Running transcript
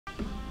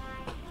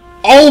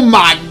Oh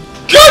my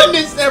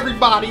goodness,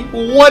 everybody!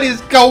 What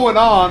is going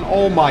on?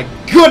 Oh my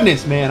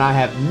goodness, man! I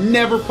have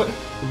never put.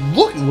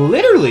 Look,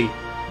 literally,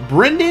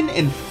 Brendan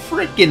and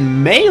freaking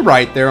May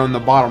right there on the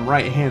bottom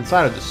right-hand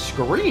side of the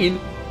screen.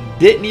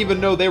 Didn't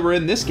even know they were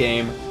in this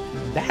game.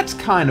 That's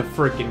kind of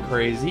freaking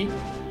crazy.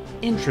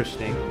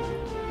 Interesting.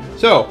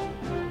 So,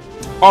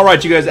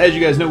 alright, you guys, as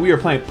you guys know, we are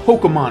playing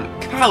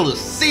Pokemon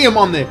Colosseum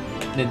on the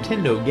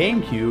Nintendo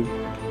GameCube.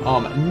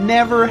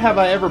 Never have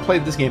I ever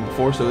played this game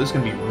before, so this is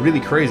going to be really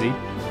crazy.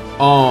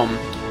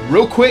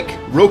 Real quick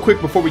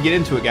before we get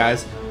into it,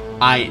 guys,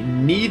 I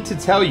need to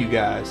tell you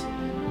guys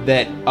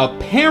that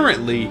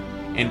apparently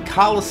in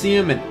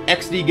Colosseum and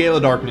XD Gale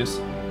of Darkness,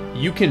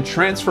 you can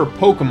transfer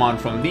Pokemon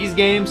from these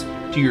games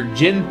to your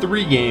Gen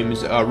 3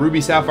 games,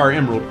 Ruby, Sapphire,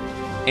 Emerald.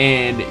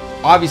 And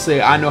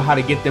obviously, I know how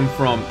to get them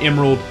from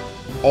Emerald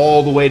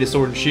all the way to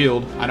Sword and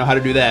Shield. I know how to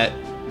do that.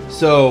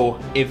 So,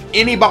 if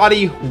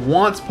anybody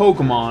wants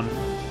Pokemon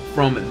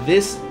from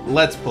this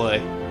Let's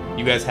Play,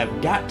 you guys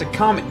have got to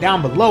comment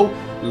down below.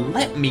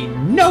 Let me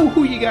know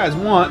who you guys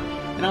want,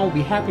 and I will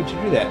be happy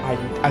to do that.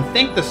 I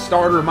think the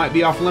starter might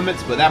be off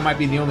limits, but that might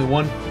be the only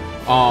one.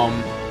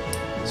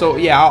 So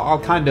yeah, I'll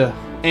kind of...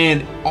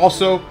 And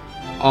also,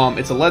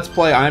 it's a Let's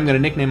Play. I am going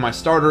to nickname my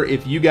starter.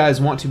 If you guys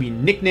want to be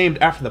nicknamed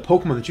after the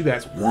Pokemon that you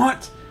guys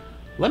want,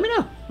 let me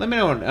know. Let me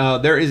know.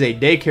 There is a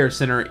daycare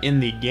center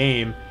in the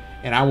game,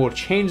 and I will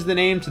change the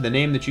name to the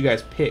name that you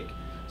guys pick,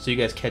 so you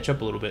guys catch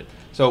up a little bit.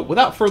 So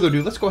without further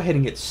ado, let's go ahead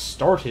and get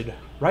started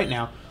right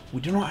now.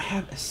 We do not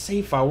have a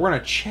save file. We're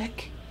going to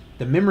check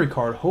the memory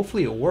card.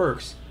 Hopefully it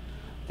works.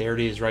 There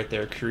it is right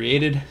there.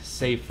 Created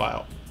save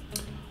file.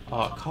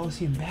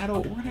 Colosseum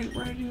battle. We're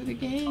gonna do the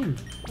game.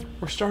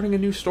 We're starting a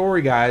new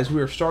story, guys. We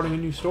are starting a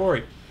new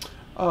story.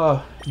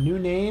 New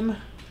name.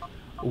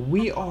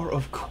 We are,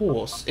 of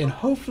course, and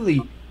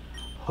hopefully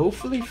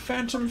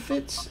Phantom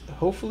fits.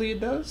 Hopefully it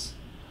does.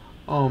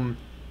 Oh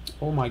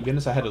my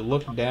goodness, I had to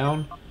look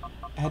down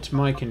at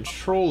my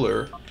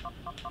controller.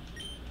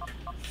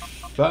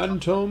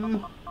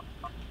 Phantom.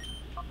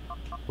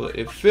 Well,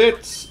 it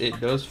fits.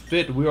 It does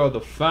fit. We are the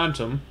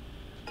Phantom.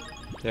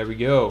 There we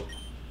go.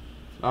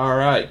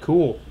 Alright,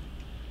 cool.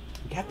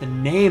 We got the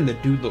name. The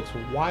dude looks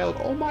wild.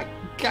 Oh my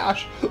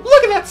gosh.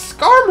 Look at that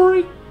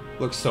Skarmory.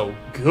 Looks so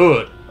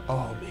good.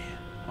 Oh man.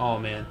 Oh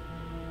man.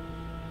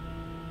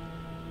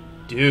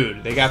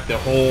 Dude, they got the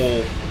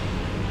whole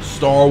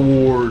Star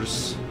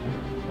Wars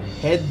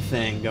head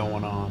thing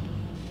going on.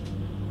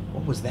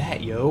 What was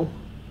that, yo?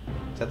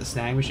 Is that the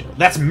snag machine?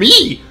 That's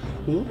me!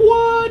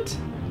 What?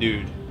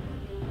 Dude.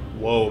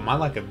 Whoa, am I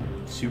like a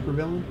super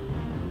villain?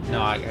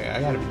 No, I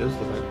gotta be those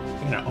look like.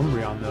 I got an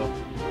Umbreon though.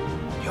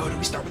 Yo, do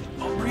we start with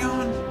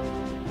Umbreon?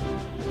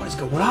 What is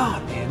going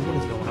on, man? What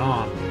is going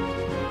on?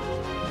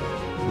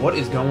 What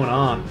is going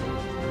on?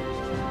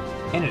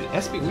 And an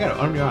Espeon. We got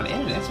an Umbreon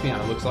and an Espeon,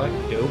 it looks like.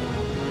 Dope.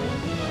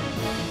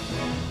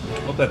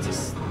 Oh, that's a...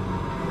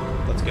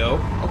 Let's go.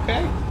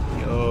 Okay.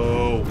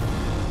 Yo.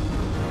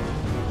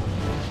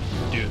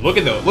 Dude, look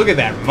at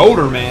that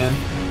motor, man.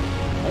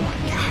 Oh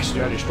my gosh,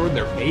 dude, I destroyed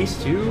their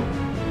base too.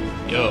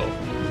 Yo.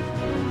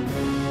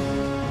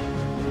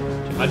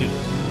 Dude, my dude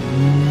looks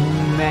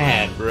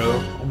mad, bro.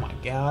 Oh my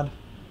god.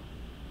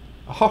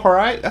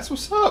 Alright, that's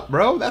what's up,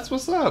 bro. That's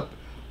what's up.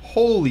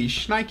 Holy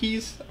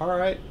shnikes.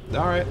 Alright,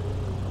 alright.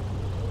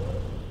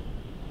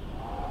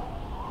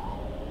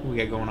 What we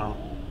got going on?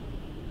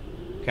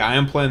 Okay, I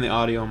am playing the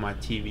audio on my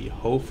TV.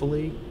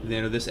 Hopefully,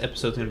 this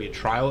episode's gonna be a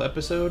trial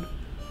episode,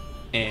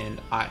 and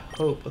I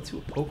hope. Let's see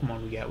what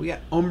Pokemon we got. We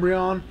got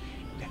Umbreon,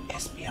 we got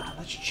Espeon.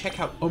 Let's check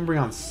out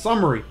Umbreon's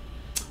summary.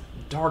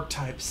 Dark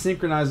type,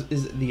 Synchronize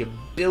is the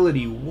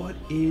ability. What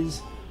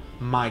is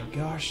my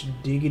gosh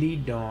diggity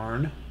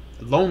darn?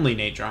 Lonely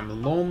nature. I'm a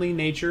lonely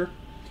nature,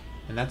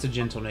 and that's a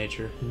gentle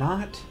nature.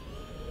 Not.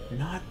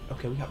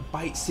 Okay, we got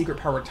Bite, Secret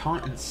Power,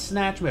 Taunt, and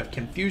Snatch. We have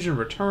Confusion,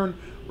 Return,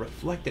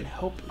 Reflect, and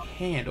Helping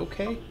Hand.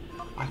 Okay,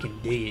 I can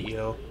dig it,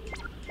 yo.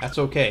 That's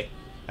okay.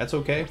 That's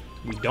okay.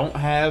 We don't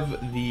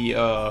have the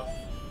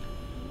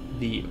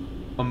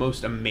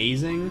most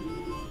amazing.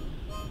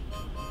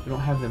 We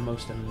don't have the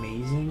most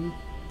amazing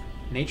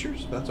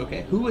natures, but that's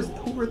okay. Who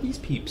are these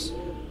peeps?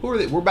 Who are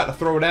they? We're about to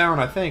throw down,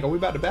 I think. Are we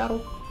about to battle?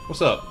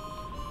 What's up?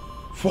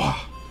 Phew.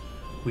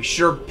 We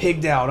sure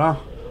pigged out, huh?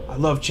 I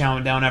love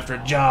chowing down after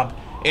a job.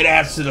 It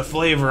adds to the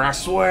flavor, I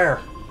swear.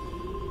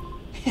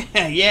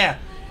 Yeah.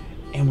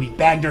 And we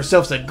bagged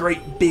ourselves a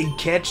great big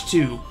catch,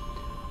 too.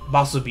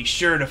 Boss will be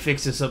sure to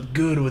fix us up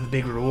good with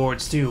big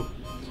rewards, too.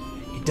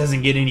 It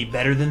doesn't get any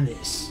better than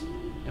this.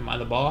 Am I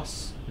the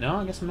boss? No,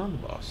 I guess I'm not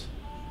the boss.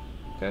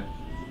 Okay.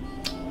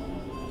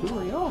 Who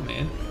are y'all,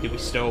 man? Did we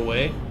stow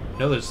away?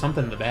 No, there's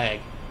something in the bag.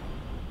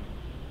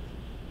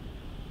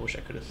 Wish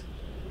I could have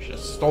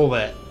just stole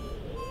that.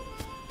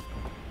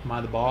 Am I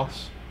the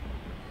boss?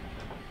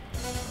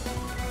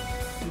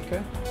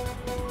 Okay.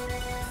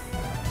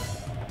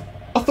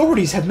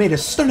 Authorities have made a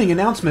stunning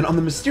announcement on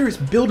the mysterious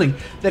building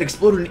that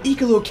exploded in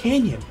Ecolo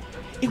Canyon.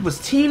 It was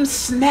Team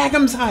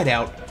Snag'em's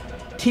hideout.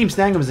 Team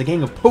Snag'em is a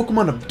gang of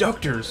Pokemon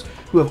abductors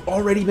who have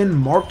already been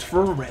marked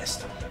for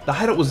arrest. The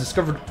hideout was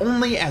discovered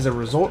only as a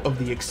result of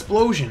the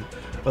explosion.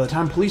 By the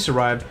time police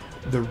arrived,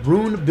 the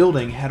ruined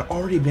building had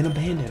already been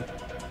abandoned.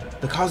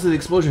 The cause of the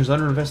explosion is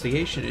under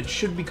investigation. It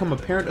should become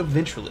apparent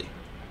eventually.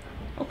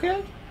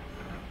 Okay.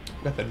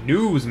 We got the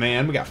news,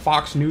 man. We got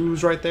Fox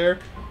News right there.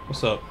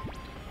 What's up?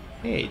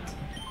 Hey.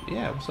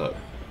 Yeah, what's up?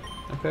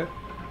 Okay.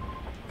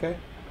 Okay.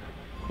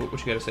 What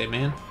you gotta say,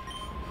 man?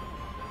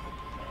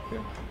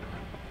 Okay.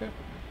 Okay.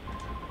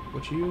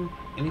 What you?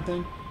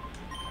 Anything?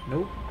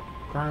 Nope.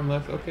 Crime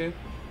left. Okay.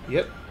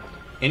 Yep.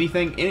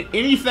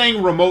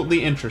 Anything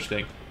remotely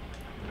interesting.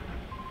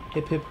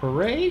 Hip hip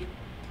hooray.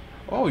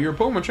 Oh, you're a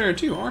Pokemon trainer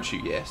too, aren't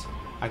you? Yes.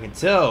 I can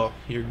tell.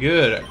 You're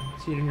good. I can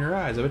see it in your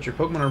eyes. I bet your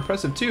Pokemon are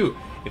impressive too.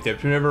 If the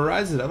opportunity ever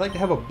arises, I'd like to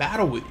have a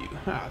battle with you.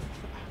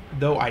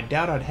 Though I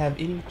doubt I'd have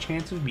any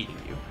chance of beating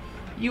you.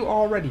 You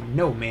already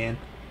know, man.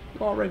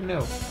 You already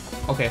know.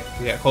 Okay,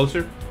 we got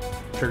closer.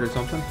 Triggered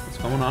something. What's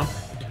going on?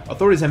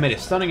 Authorities have made a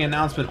stunning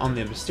announcement on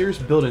the mysterious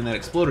building that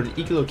exploded in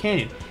Ikilo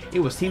Canyon. It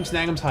was Team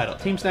Snag'em's hideout.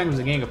 Team Snag'em is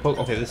a gang of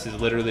Okay, this is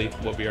literally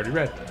what we already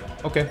read.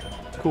 Okay,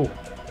 cool.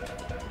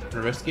 An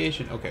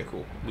investigation. Okay,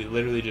 cool. We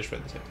literally just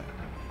read the same thing.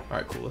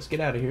 Alright, cool. Let's get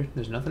out of here.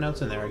 There's nothing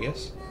else in there, I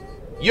guess.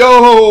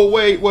 Yo!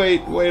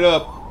 Wait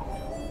up.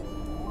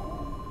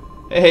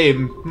 Hey,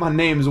 my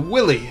name's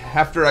Willie.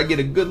 After I get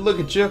a good look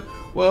at you,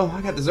 well,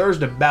 I got this urge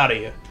to bow to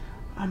you.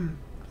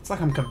 It's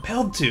like I'm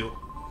compelled to.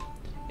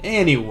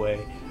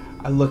 Anyway,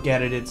 I look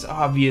at it, it's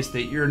obvious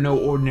that you're no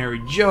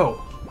ordinary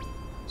Joe.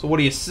 So what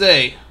do you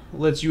say?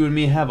 Let's you and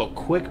me have a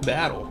quick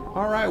battle.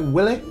 Alright,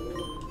 Willie.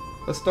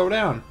 Let's throw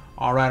down.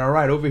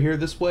 Alright, over here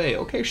this way.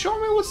 Okay, show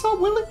me what's up,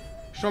 Willie.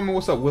 Show me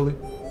what's up, Willie.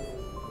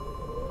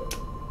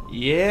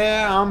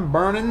 Yeah, I'm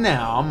burning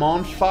now. I'm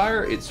on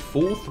fire. It's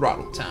full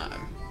throttle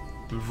time.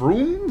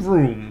 Vroom,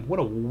 vroom. What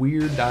a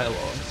weird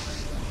dialogue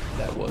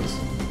that was.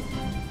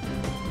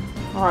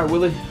 Alright,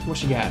 Willie,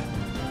 what you got?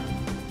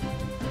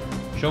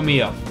 Show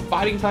me a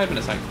fighting type and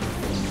a psychic.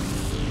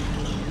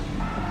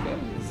 Okay,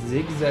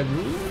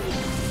 Zigzagoon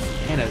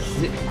and a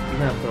Zig. You're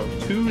gonna throw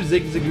 2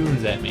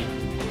 Zigzagoons at me.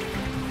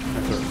 You're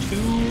gonna throw 2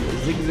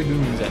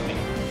 Zigzagoons at me.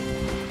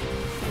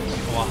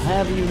 Well, I'll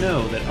have you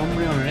know that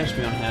Umbreon and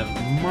Espeon have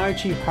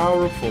mighty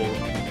powerful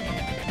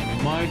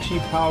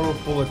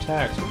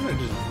attacks. We're gonna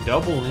just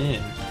double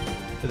in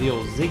to the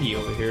old Ziggy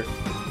over here.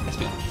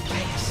 Espeon's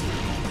fast.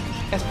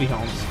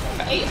 Espeon's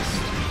fast.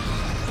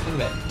 Look at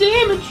that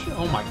damage!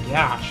 Oh my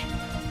gosh.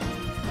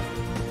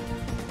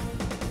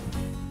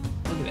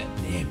 Look at that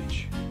damage.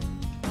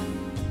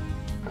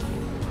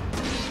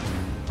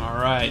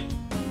 Alright.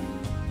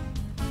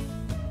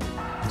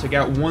 Took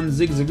out 1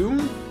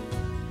 Zigzagoon.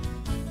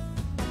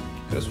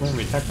 Could have sworn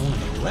we attacked the one on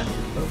the left,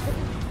 but okay.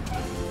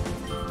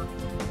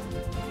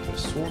 Could have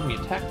sworn we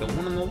attacked the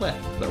one on the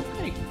left, but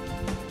okay.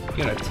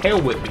 You're gonna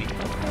tail whip me.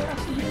 Okay, I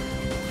see you.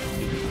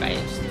 You're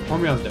fast.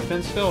 Umbreon's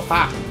defense fill.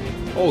 Ha!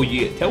 Oh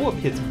yeah, tail whip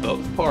hits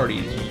both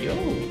parties. Yo.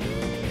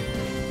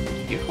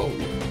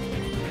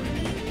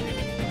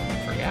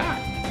 Forgot.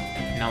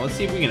 Now let's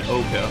see if we can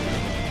Oko.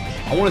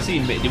 I want to see,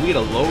 did we get a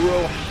low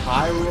roll,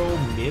 high roll,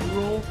 mid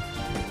roll?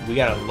 We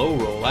got a low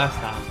roll last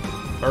time.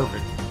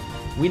 Perfect.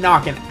 We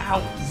knocking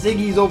out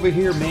Ziggy's over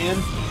here,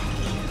 man.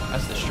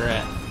 That's the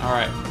strat.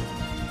 Alright.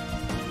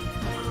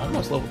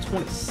 Almost level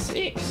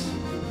 26.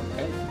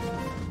 Okay.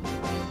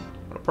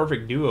 What a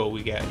perfect duo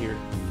we got here.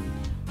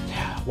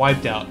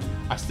 Wiped out.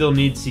 I still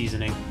need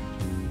seasoning.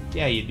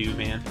 Yeah, you do,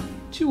 man.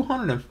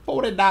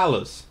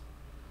 $240.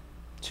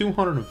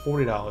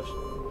 $240.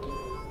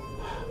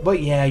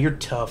 But yeah, you're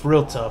tough.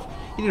 Real tough.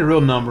 You did a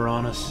real number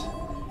on us.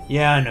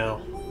 Yeah, I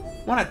know.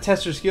 Why not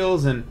test your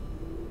skills in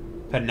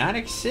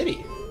Panatic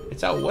City?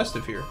 It's out west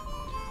of here.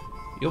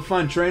 You'll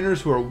find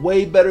trainers who are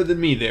way better than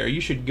me there. You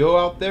should go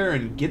out there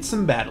and get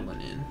some battling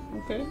in.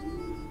 Okay.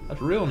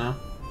 That's real now.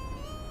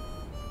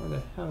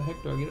 How the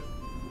heck do I get it?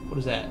 What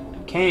is that?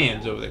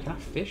 Cans over there. Can I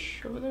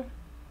fish over there?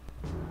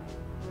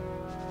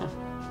 Huh.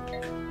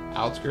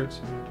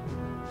 Outskirts.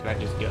 Can I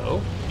just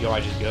go? Yo, I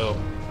just go.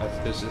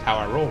 This is how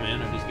I roll,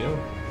 man. I just go.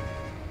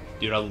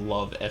 Dude, I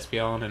love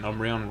Espeon and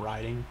Umbreon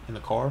riding in the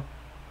car.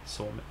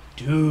 So,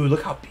 dude,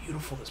 look how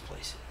beautiful this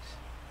place is.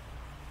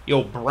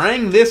 Yo,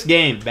 bring this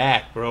game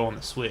back, bro, on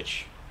the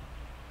Switch.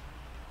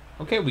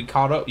 Okay, we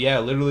caught up. Yeah,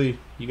 literally,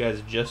 you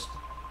guys just...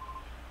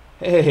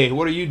 Hey,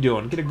 what are you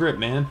doing? Get a grip,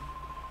 man.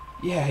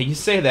 Yeah, you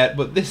say that,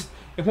 but this...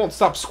 It won't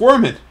stop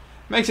squirming.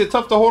 Makes it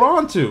tough to hold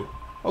on to.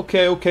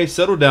 Okay,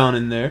 settle down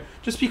in there.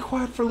 Just be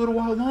quiet for a little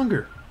while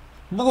longer.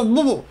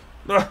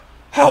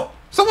 Help!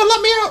 Someone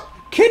let me out!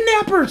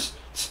 Kidnappers!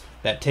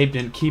 That tape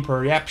didn't keep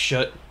her yap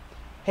shut.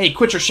 Hey,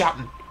 quit your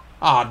shouting.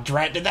 Aw,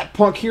 drat, did that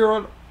punk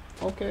hero...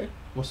 Okay,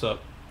 what's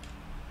up?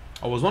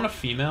 Oh, was one a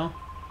female?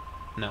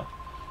 No.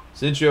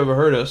 Since you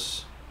overheard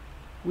us,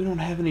 we don't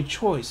have any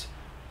choice.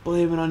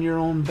 Blame it on your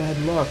own bad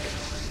luck.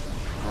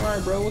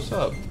 Alright, bro, what's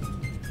up?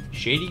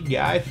 Shady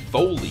guy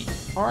Foley.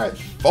 Alright,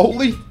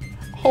 Foley?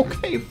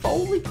 Okay,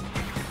 Foley.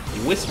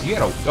 Whisper, you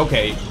got a...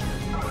 Okay,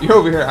 you're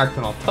over here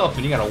acting all tough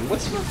and you got a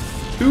whisper?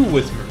 2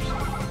 whispers.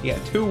 You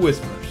got 2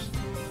 whispers.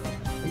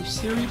 Are you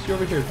serious? You're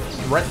over here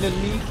threatening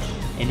me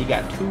And you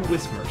got 2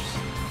 Whismers.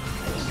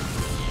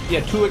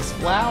 Yeah, 2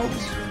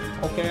 Explodes.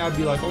 Okay, I'd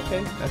be like,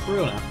 okay, that's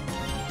real now.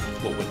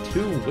 But with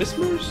 2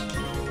 Whismers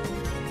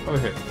over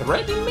here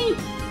threatening me?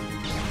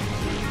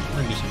 I'm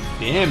gonna do some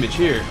damage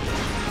here.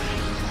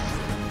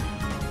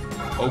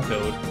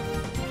 O-code.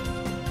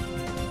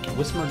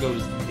 Whismer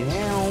goes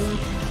down.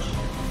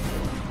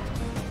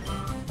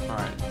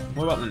 Alright,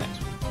 what about the next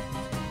one?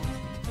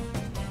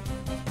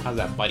 How's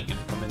that bite gonna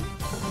come in?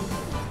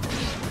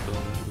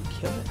 Boom,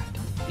 kill it?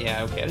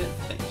 Yeah, okay, I didn't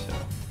think so.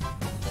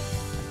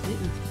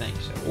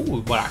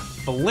 Ooh, but I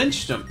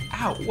flinched him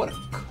out. What a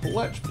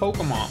clutch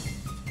Pokemon.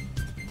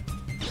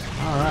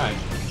 Alright.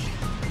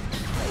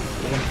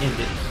 We're gonna end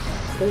it.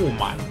 Oh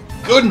my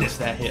goodness,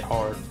 that hit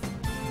hard.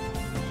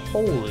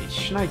 Holy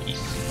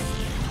shnikes.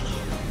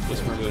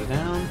 Whisper goes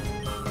down.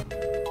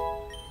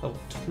 Level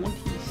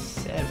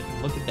 27.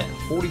 Look at that.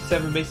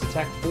 47 base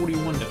attack,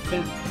 41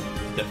 defense.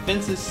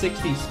 Defense is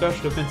 60,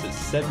 special defense is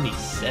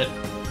 77.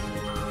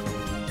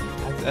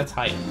 That's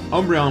high.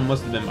 Umbreon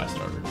must have been my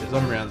starter, because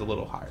Umbreon's a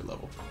little higher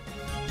level.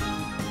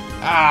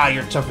 Ah,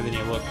 you're tougher than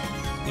you look.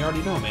 You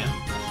already know, man.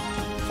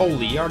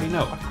 Foley, you already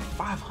know. I got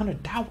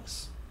 500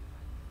 Dowas.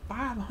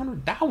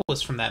 500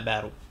 Dowas from that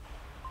battle.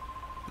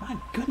 My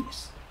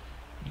goodness.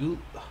 You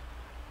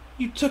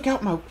took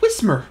out my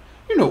Whismer.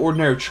 You're no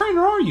ordinary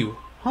trainer, are you?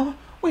 Huh?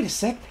 Wait a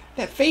sec.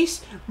 That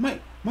face?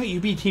 Might you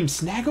be Team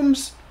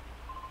Snagums?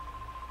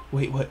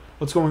 Wait,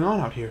 what's going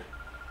on out here?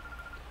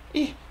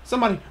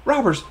 Somebody,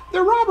 robbers.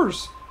 They're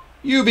robbers.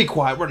 You be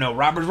quiet. We're no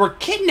robbers. We're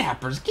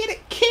kidnappers. Get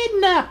it?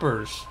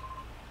 Kidnappers.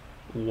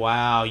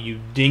 Wow, you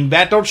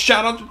dingbat. Don't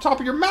shout out the top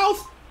of your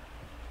mouth.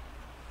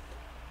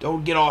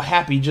 Don't get all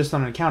happy just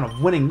on account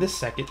of winning this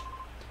second.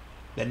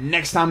 The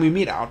next time we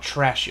meet, I'll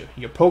trash you.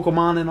 Your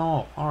Pokemon and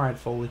all. Alright,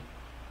 Foley.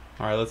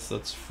 Alright, let's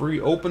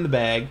open the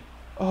bag.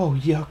 Oh,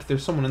 yuck.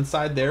 There's someone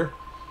inside there.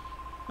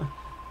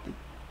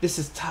 This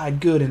is tied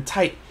good and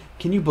tight.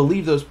 Can you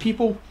believe those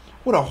people?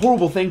 What a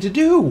horrible thing to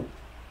do.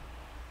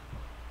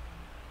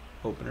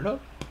 Open it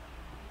up.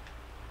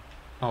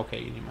 Okay,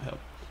 you need my help.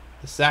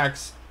 The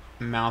sack's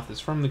mouth is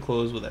firmly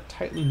closed with a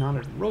tightly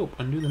knotted rope.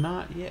 Undo the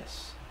knot.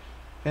 Yes.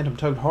 Phantom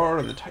tugged hard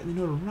on the tightly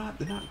knotted knot.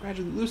 The knot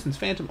gradually loosens.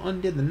 Phantom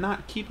undid the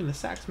knot, keeping the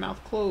sack's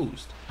mouth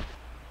closed.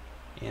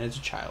 And it's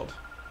a child.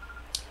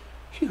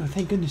 Phew,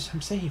 thank goodness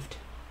I'm saved.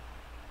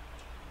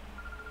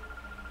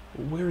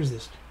 Where is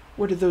this?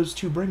 Where did those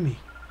 2 bring me?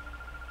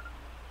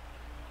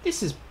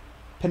 This is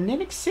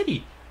Paninic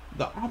City,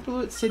 the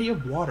opulent city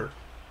of water.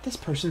 This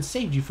person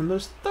saved you from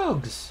those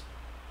thugs.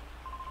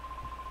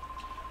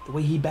 The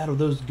way he battled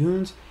those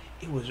goons,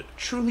 it was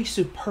truly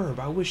superb.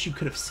 I wish you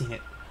could have seen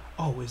it.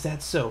 Oh, is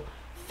that so?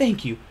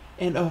 Thank you.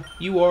 And,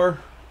 you are...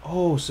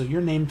 Oh, so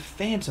you're named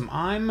Phantom.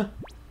 I'm...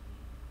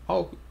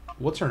 Oh,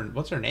 what's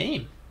her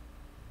name?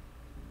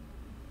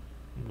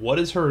 What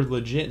is her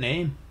legit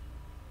name?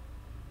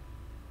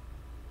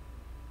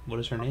 What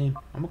is her name?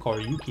 I'm gonna call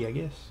her Yuki, I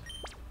guess.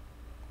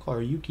 Call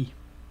her Yuki.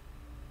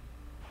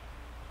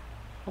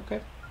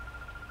 Okay.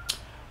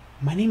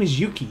 My name is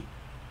Yuki.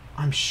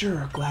 I'm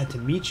sure glad to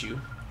meet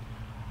you.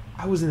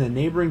 I was in the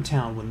neighboring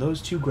town when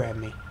those 2 grabbed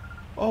me.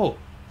 Oh,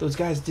 those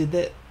guys did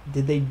that.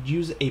 Did they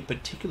use a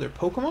particular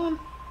Pokemon?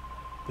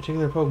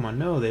 Particular Pokemon?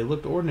 No, they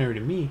looked ordinary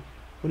to me.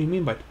 What do you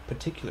mean by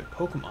particular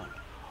Pokemon?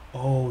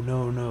 Oh,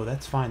 no,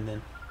 that's fine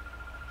then.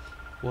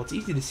 Well, it's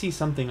easy to see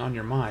something on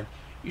your mind.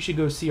 You should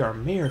go see our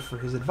mayor for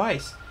his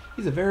advice.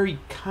 He's a very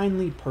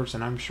kindly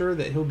person. I'm sure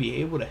that he'll be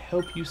able to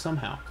help you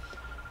somehow.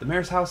 The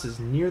mayor's house is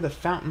near the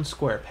fountain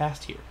square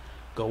past here.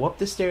 Go up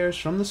the stairs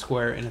from the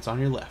square and it's on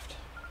your left.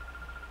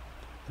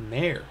 The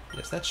mayor.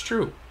 Yes, that's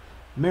true.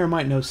 The mayor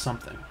might know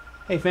something.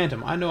 Hey,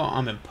 Phantom, I know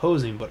I'm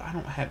imposing, but I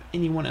don't have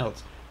anyone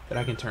else that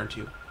I can turn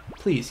to.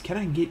 Please, can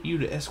I get you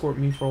to escort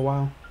me for a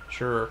while?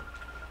 Sure.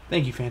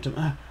 Thank you, Phantom.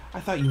 I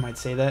thought you might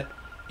say that.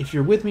 If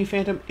you're with me,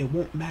 Phantom, it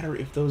won't matter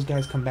if those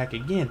guys come back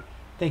again.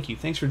 Thank you.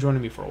 Thanks for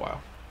joining me for a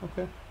while.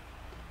 Okay.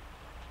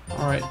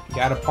 Alright,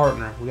 got a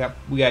partner.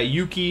 We got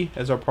Yuki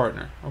as our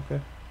partner.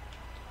 Okay.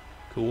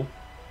 Cool.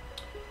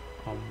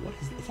 What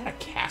is that a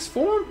cast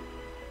form?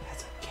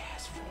 That's a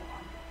cast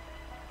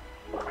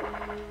form.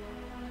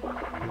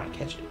 I'm gonna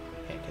catch it.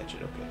 Can't catch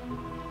it, okay.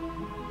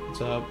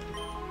 What's up?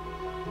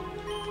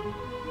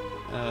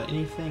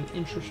 Anything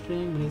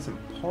interesting? We need some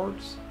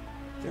parts.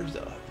 There's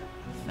a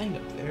thing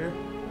up there.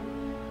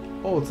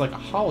 Oh, it's like a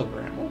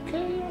hologram.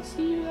 Okay, I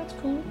see you. That's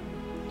cool.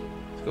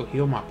 Let's go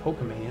heal my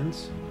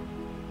Pokemans.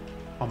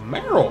 A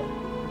Meryl!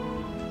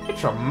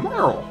 It's a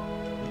Meryl!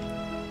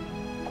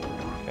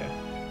 Okay.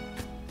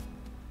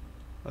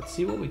 Let's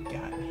see what we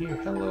got here.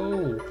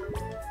 Hello!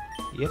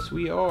 Yes,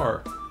 we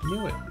are.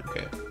 Knew it.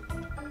 Okay.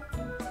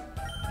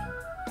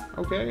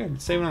 Okay, I'm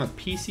saving on the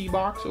PC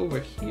box over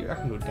here. I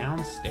can go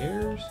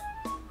downstairs.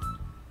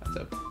 That's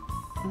a...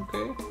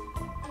 Okay.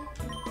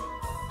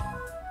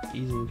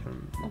 Easy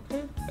income.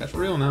 Okay, that's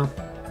real now.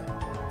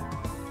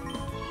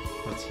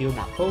 Let's heal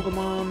my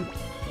Pokemon.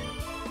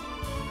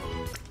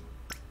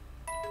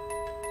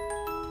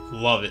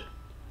 Love it.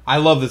 I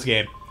love this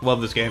game. Love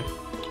this game.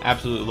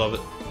 Absolutely love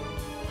it.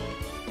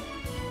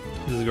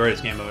 This is the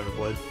greatest game I've ever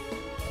played.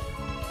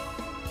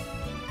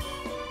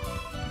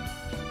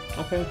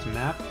 Okay, it's a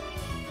map.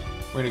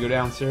 We're gonna go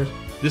downstairs.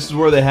 This is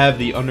where they have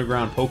the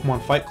underground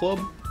Pokemon Fight Club.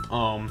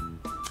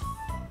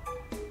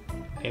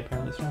 Okay,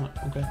 apparently it's not.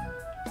 Okay.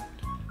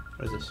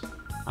 What is this?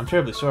 I'm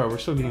terribly sorry. We're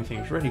still getting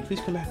things ready.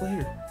 Please come back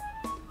later.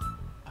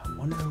 I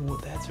wonder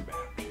what that's about.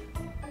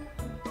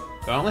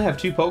 So I only have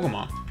 2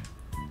 Pokemon.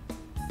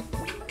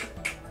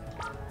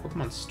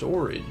 Pokemon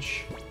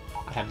storage.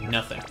 I have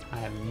nothing. I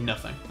have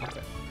nothing.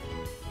 Okay.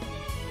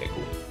 Okay,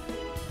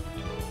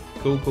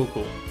 cool.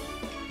 Cool.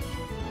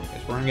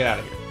 Guess we're gonna get out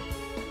of here.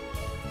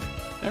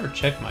 Never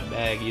checked my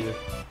bag either.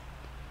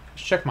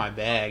 Let's check my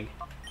bag.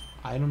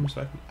 Items,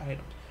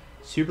 items.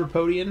 Super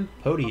Podium,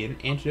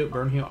 Antidote,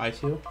 Burn Heal, Ice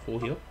Heal, Full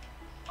Heal,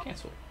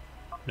 Cancel.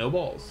 No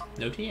balls,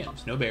 no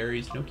TMs, no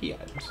berries, no key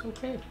items.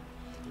 Okay.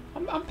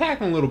 I'm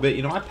packing a little bit,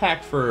 you know. I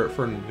packed for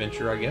an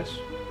adventure, I guess.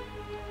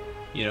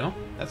 You know,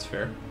 that's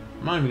fair.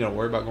 I'm not even gonna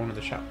worry about going to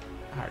the shop.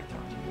 I already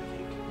talked to you, I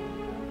think.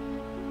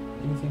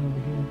 Anything over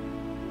here?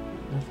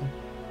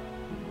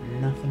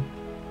 Nothing.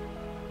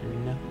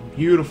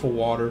 Beautiful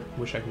water.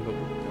 Wish I could go.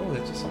 Oh,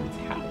 that's just someone's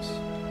house.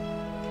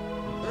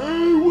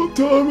 Hey, what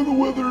time of the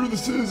weather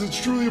this is?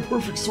 It's truly a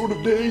perfect sort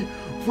of day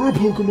for a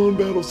Pokemon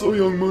battle. So,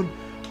 young man,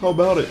 how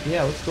about it?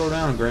 Yeah, let's throw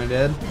down,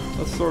 Granddad.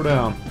 Let's throw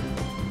down.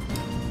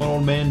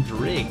 Old man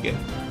Drig.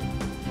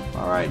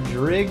 Alright,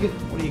 Drig,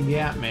 what do you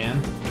got,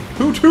 man?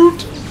 Hoot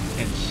Hoot!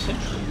 And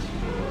Sentries.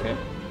 Okay.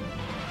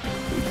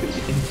 Hoot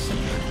Hoot and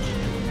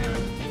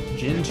Sentries.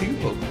 Gen 2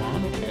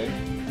 Pokemon, okay.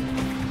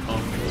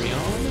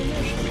 Umbreon and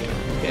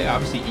Espeon. Okay,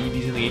 obviously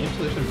Eevee's in the game,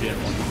 so there's some Gen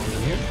 1 Pokemon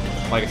in here.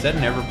 Like I said,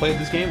 never played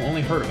this game,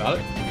 only heard about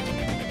it.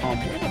 What a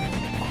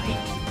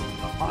bite.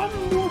 I'm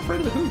more afraid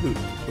of the Hoot Hoot.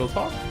 Real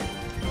talk?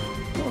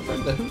 I'm more afraid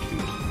of the Hoot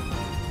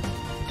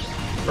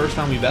Hoot. First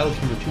time we battled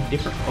him with 2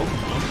 different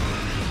Pokemon.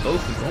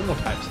 Both normal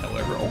types,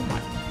 however. Oh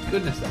my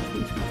goodness, that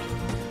Hoot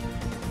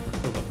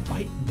Hoot. Throw the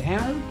bite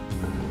down.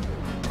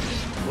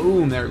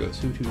 Boom, there it goes.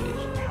 Hoot Hoot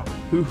is out.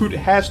 Hoot Hoot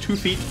has 2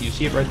 feet. You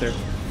see it right there.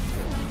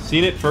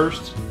 Seen it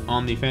first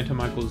on the Phantom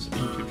Michaels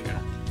YouTube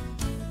channel.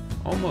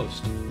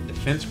 Almost.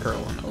 Defense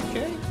curling.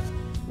 Okay.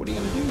 What are you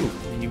gonna do?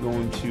 Are you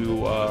going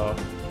to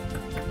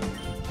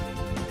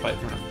fight?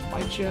 We're gonna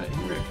fight you and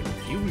we're gonna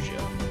confuse you.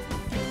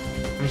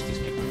 What's this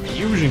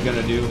confusion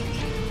gonna do?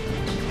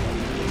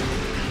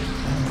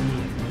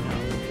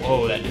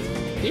 Whoa, that is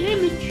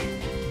damage.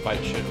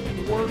 Fight should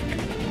work.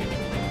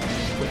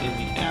 Put in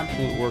the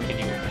absolute work and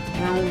you go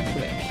down for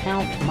that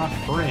count, my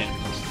friend.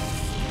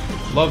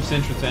 Love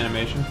Central's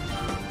animation.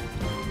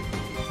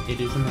 It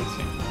is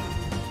amazing.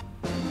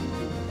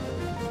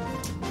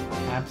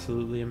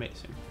 Absolutely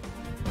amazing.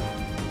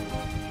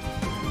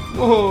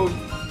 Whoa!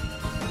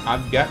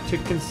 I've got to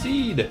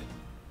concede.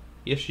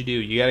 Yes, you do.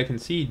 You gotta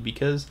concede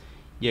because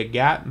you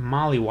got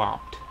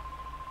mollywopped.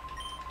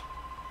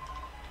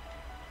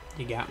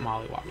 You got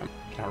mollywopped.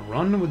 Can I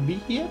run with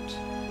B yet?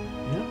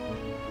 No.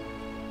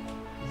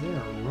 Is there a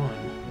run?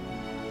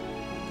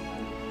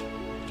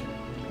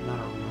 Not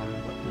a run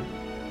button.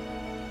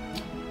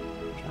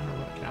 I'm trying to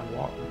run. Can I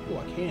walk? Oh, I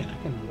can.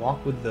 I can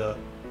walk with the...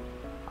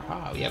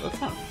 Ah, yeah, that's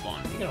not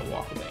fun. You gotta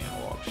walk with the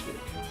analog stick.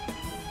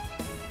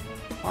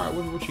 Alright,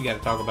 what you gotta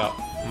talk about?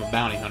 I'm a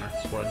bounty hunter.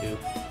 That's what I do.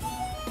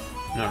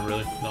 Not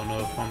really. Don't know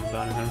if I'm a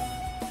bounty hunter.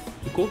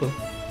 You're cool, though.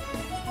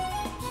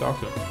 Talk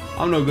to him.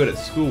 I'm no good at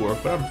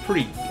schoolwork, but I'm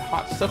pretty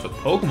hot stuff at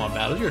Pokemon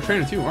battles. You're a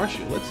trainer, too, aren't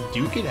you? Let's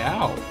duke it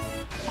out.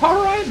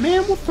 Alright,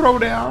 man. We'll throw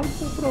down.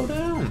 We'll throw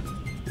down.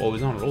 Whoa,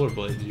 he's on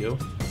rollerblades, yo.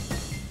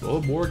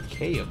 Rollerboard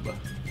Caleb.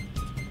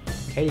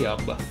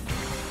 Caleb. A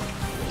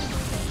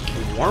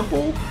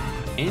Wurmple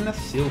and a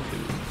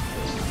Silcoon.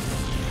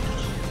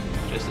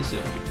 Just a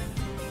Silcoon.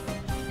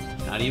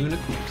 Not even a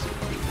cool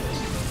Silcoon.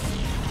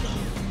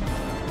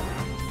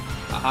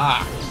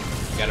 Aha!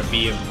 Gotta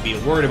be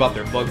worried about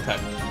their bug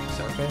type.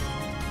 Okay.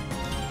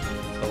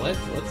 So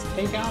let's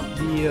take out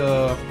the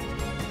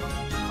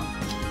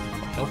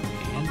health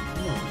can.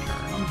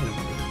 I'm gonna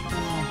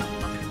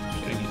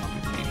get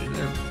some confusion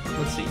there.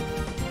 Let's see.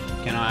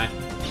 Can I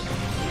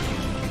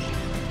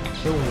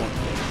kill one?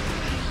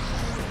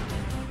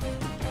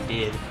 I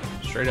did.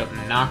 Straight up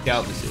knocked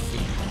out the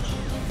Silcoon.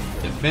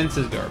 Defense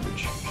is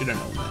garbage. Should have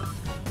known that.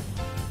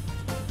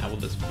 Now will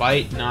this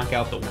bite knock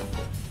out the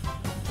Wurmple?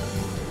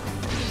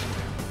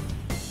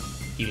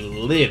 He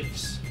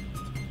lives.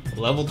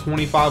 Level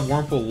 25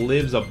 Wurmple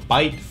lives a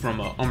bite from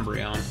a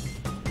Umbreon.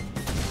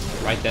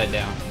 Write that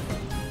down.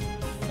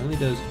 Only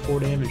does 4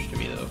 damage to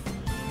me though.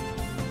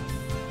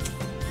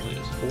 Only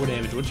does 4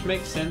 damage, which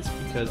makes sense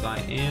because I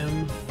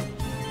am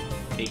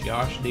a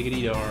gosh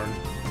diggity darn.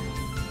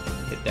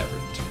 Hit that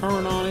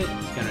return on it.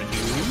 It's gonna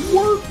do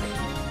work.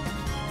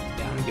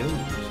 Down it goes.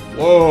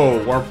 Whoa,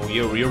 Wurmple,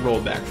 yo, you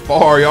rolled back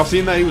far. Y'all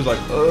seen that? He was like,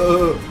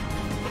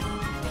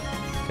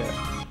 Okay.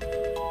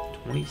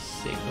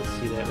 26. Let's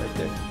see that right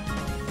there.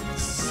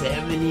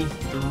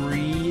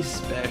 73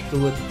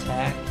 special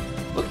attack.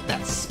 Look at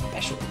that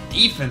special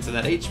defense and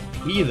that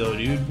HP though,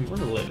 dude. We're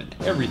living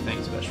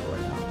everything special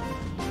right now.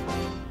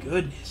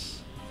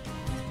 Goodness.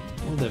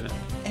 We're living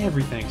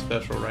everything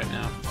special right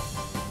now.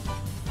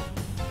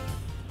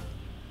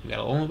 We got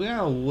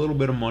a little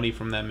bit of money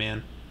from that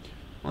man.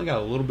 Only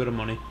got a little bit of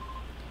money.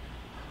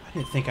 I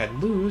didn't think I'd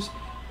lose.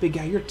 Big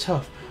guy, you're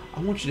tough. I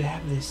want you to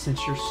have this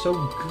since you're so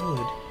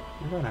good.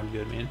 You're right, I'm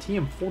good, man.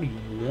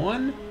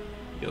 TM41?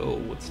 Yo,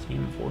 what's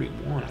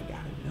TM41? I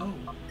gotta know.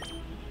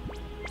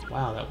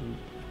 Wow, that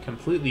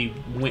completely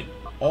went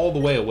all the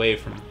way away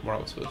from where I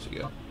was supposed to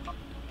go.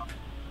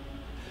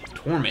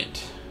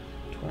 Torment.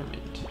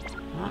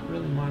 Not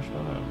really my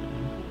style,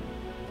 man.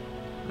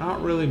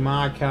 Not really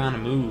my kind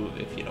of move,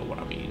 if you know what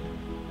I mean.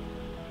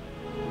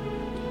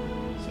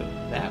 So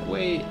that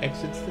way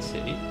exits the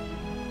city.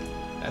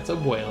 That's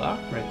Abuela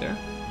right there.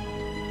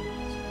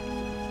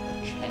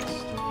 A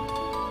chest.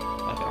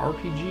 Like an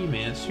RPG,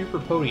 man. Super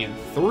potion.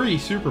 3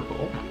 super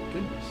potions. Oh my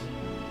goodness.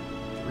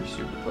 3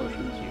 super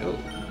potions? Yo.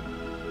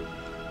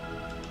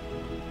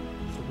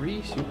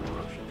 3 super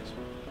potions.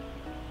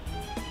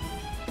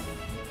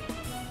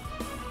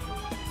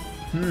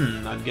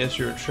 I guess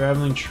you're a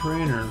traveling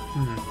trainer.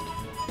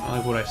 I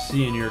like what I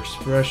see in your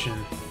expression.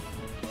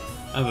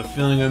 I have a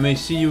feeling I may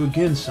see you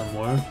again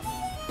somewhere.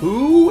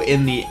 Who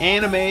in the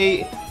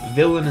anime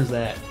villain is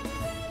that?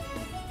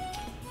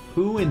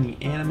 Who in the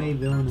anime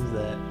villain is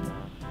that?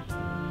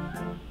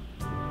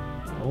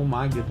 Oh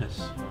my goodness.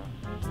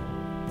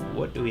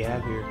 What do we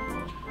have here?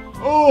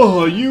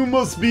 Oh, you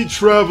must be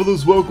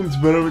travelers. Welcome to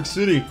Benedict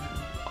City.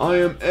 I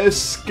am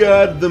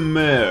Escad the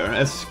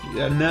Mayor.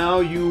 Now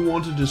you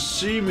wanted to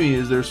see me.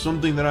 Is there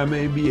something that I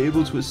may be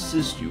able to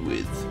assist you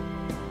with?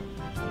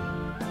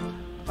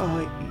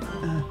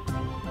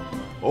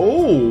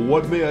 Oh,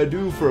 what may I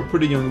do for a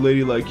pretty young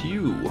lady like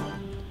you?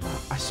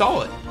 I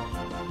saw it.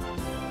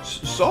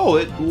 Saw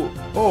it?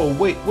 Oh,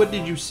 wait, what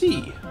did you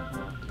see?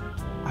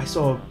 I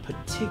saw a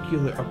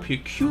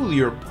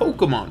peculiar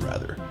Pokemon,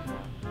 rather.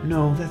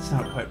 No, that's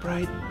not quite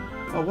right.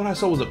 What I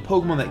saw was a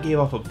Pokemon that gave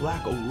off a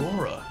black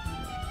aurora.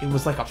 It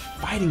was like a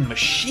fighting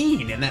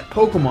machine, and that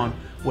Pokemon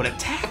would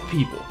attack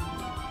people.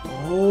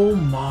 Oh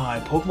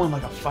my, Pokemon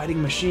like a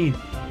fighting machine,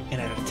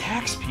 and it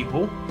attacks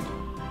people?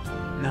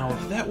 Now,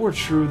 if that were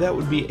true, that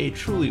would be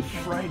truly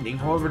frightening.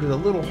 However, it is a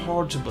little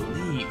hard to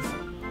believe.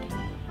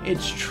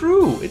 It's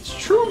true,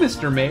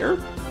 Mr. Mayor.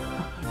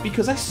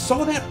 Because I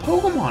saw that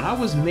Pokemon. I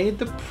was made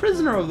the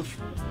prisoner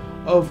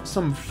of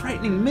some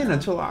frightening men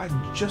until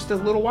just a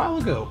little while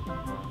ago.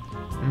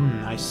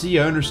 I see,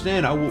 I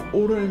understand. I will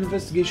order an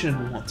investigation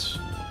at once.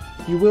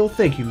 You will?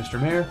 Thank you, Mr.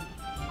 Mayor.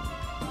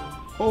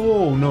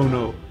 Oh,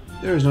 no.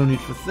 There is no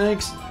need for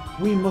thanks.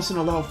 We mustn't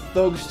allow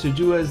thugs to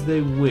do as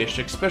they wish,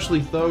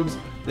 especially thugs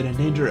that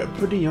endanger a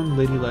pretty young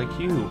lady like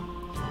you.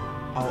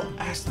 I'll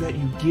ask that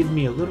you give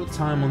me a little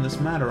time on this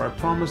matter. I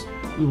promise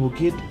we will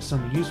get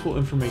some useful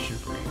information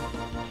for you.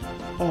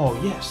 Oh,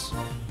 yes.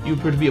 You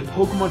appear to be a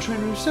Pokemon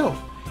trainer yourself.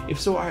 If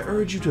so, I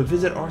urge you to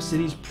visit our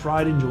city's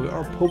pride and joy,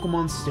 our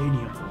Pokemon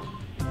Stadium.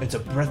 It's a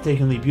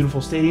breathtakingly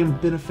beautiful stadium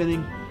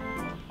benefiting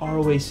our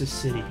Oasis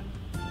City.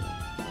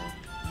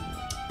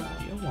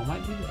 Yo, I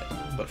might do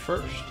that. But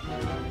first,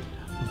 I'm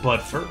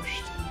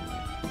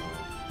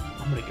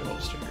gonna go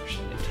upstairs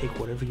and take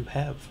whatever you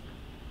have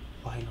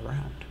lying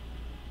around.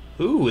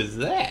 Who is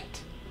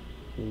that?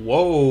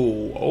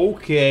 Whoa,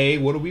 okay,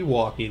 what did we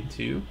walk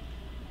into?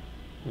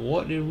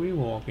 What did we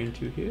walk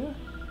into here?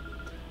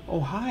 Oh,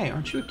 hi,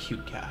 aren't you a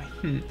cute guy?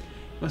 It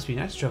must be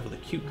nice to travel with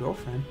a cute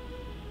girlfriend.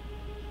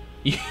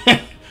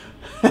 Yeah.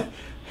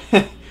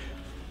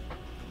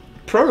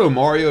 Proto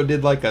Mario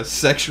did like a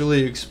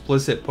sexually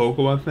explicit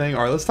Pokemon thing.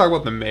 Alright, let's talk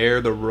about the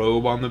mayor, the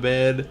robe on the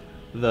bed.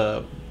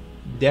 The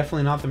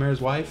definitely not the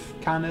mayor's wife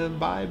kind of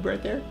vibe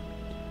right there.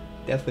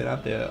 Definitely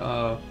not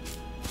the,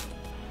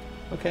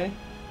 okay.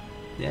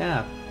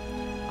 Yeah.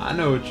 I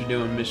know what you're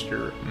doing,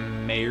 Mr.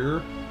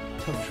 Mayor.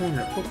 Tough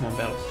trainer at Pokemon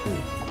battles, too.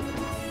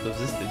 So is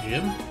this the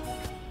gym?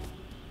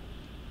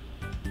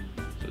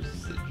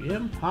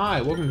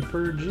 Hi, welcome to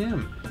Purr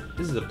Gym.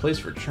 This is a place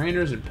for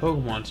trainers and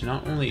Pokemon to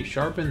not only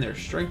sharpen their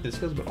strength and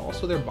skills, but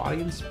also their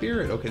body and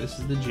spirit. Okay, this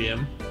is the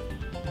gym.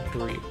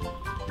 Who are you?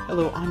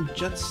 Hello, I'm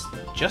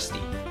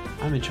Justy.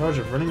 I'm in charge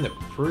of running the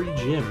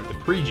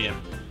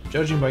pre-gym.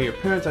 Judging by your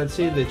appearance, I'd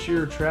say that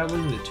you're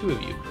traveling, the two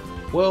of you.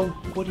 Well,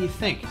 what do you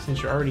think?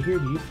 Since you're already here,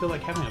 do you feel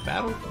like having a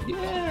battle?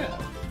 Yeah!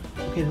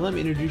 Okay, then let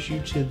me introduce you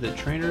to the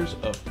trainers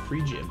of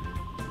pre-gym.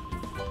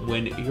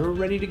 When you're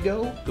ready to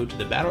go to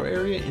the battle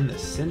area in the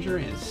center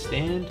and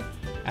stand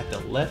at the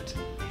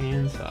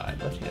left-hand side.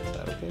 Left-hand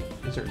side, okay?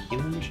 Is there a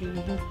healing machine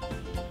in here?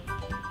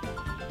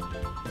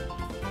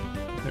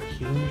 Is there a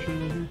healing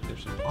machine in here?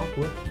 There's some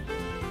aqua.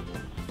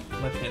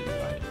 Left-hand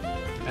side.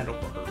 Battle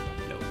for her.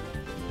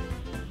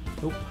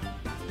 Nope.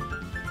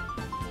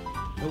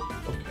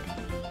 Okay.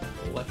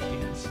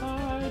 Left-hand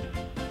side.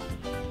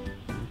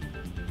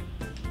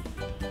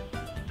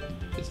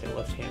 Just say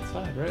left-hand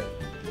side, right?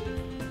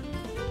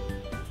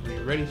 When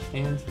you're ready,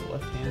 stand to the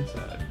left-hand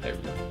side. There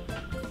we go.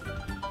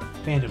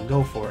 Phantom,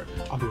 go for it.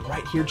 I'll be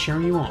right here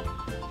cheering you on.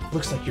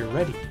 Looks like you're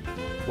ready.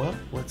 Well,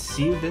 let's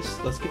get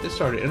this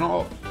started. In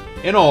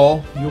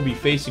all, you'll be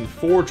facing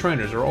 4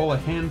 trainers. They're all a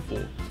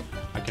handful.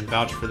 I can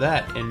vouch for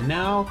that. And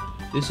now,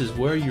 This is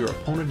where your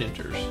opponent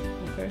enters.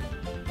 Okay.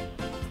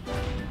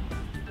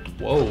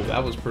 Whoa,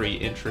 that was pretty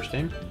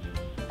interesting.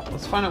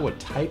 Let's find out what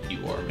type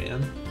you are,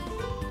 man.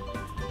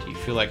 Do you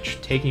feel like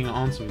taking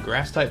on some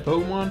grass-type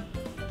Pokemon?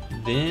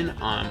 Then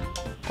I'm...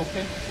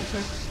 Okay.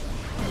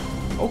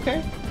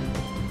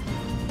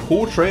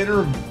 Cool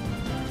trainer,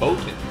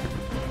 Botan.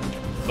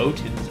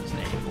 Botan's his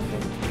name.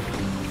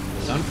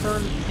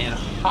 Sunkern and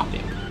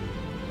Hopping.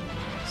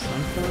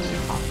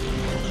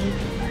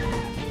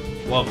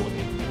 Lovely.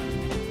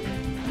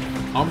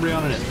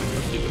 Umbreon and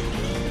Espeon.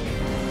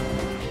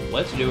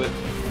 Let's do it.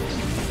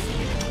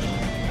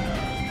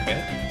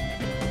 Okay.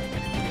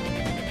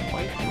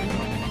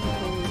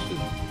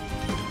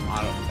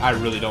 I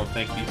really don't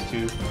think these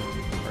two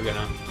are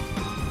gonna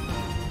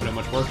put in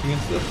much work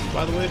against this,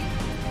 by the way.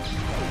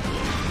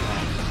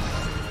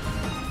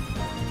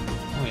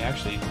 Oh, he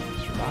actually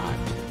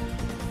survived.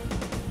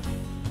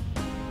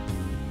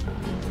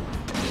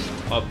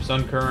 Up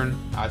Sunkern.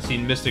 I've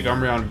seen Mystic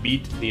Umbreon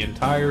beat the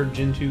entire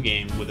Gen 2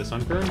 game with a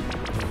Sunkern.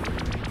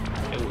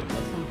 That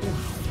sounds good.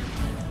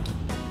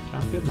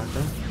 Sounds good, my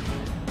friend.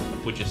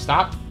 Would you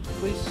stop,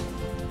 please?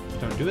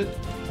 Don't do it.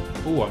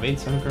 Ooh, I made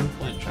Sunkern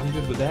flinch. I'm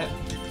good with that.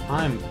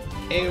 I'm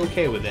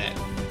A-okay with that.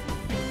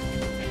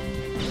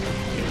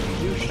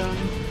 You, Shun.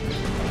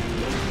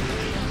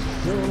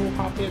 No,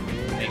 Hoppip.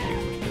 Thank you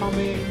for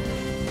coming.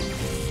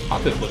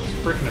 Hoppip looks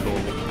freaking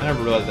adorable. I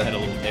never realized I had a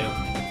little tail.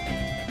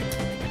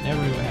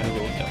 Never knew I had a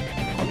little tail.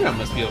 Umbreon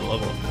must be able to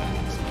level up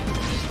fast.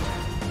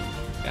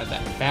 Got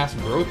that fast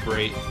growth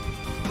rate.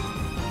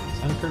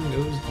 Sunkern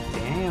goes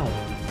down.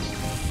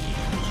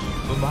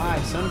 Goodbye,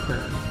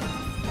 Sunkern.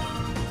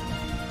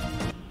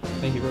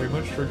 Thank you very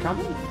much for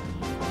coming.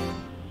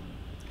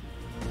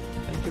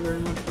 Thank you very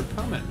much for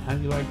coming. How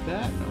do you like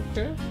that?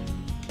 Okay.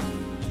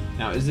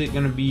 Now, is it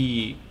going to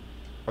be...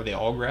 Are they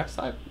all grass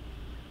type?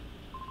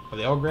 Are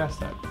they all grass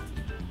type?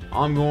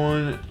 I'm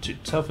going to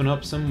toughen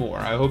up some more.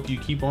 I hope you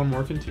keep on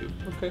working too.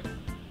 Okay.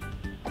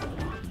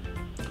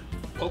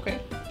 Okay.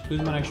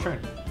 Who's my next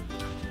trainer?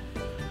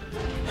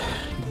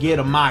 Get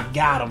him, I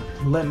got him.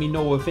 Let me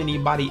know if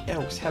anybody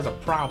else has a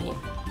problem.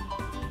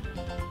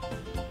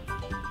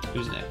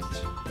 Who's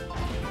next?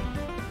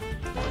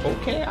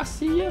 Okay, I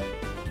see you.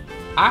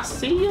 I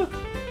see you.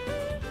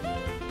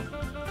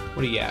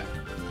 What do you got?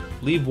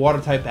 Leave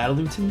water type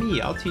battling to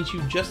me. I'll teach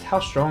you just how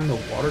strong the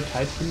water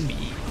type can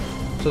be.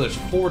 So there's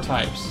 4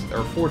 types. There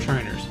are 4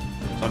 trainers.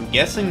 So I'm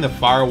guessing the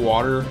fire,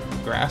 water,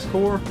 grass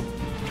core.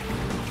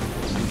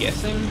 I'm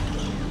guessing.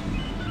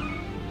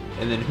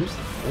 And then who's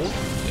the 4th?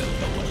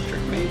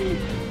 Electric, maybe?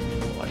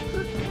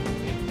 Electric?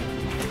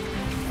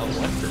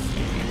 Electric,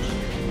 maybe.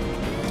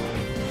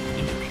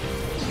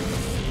 Interesting.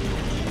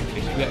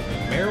 Okay, so we got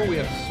Meryl, we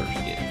have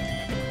Surskit.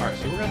 Alright,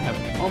 so we're going to have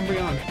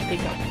Umbreon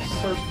take out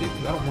Surskit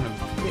because I don't want him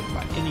hit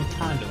by any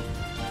kind of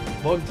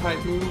bug type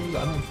moves. I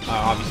don't.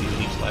 Obviously,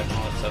 Leech Life and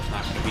all that stuff's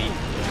not going to be,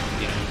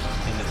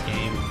 in this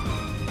game,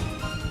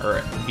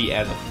 or be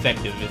as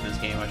effective in this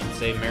game, I should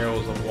say. Meryl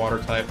is a water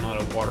type,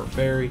 not a water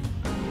fairy.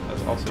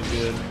 That's also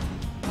good.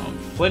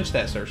 Flinch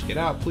that Surskit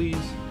out, please.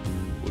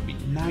 Would be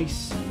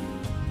nice.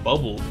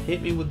 Bubble.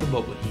 Hit me with the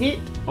bubble. Hit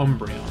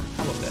Umbreon.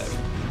 How about that?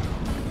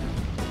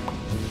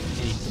 And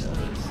he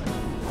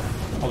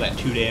does. All that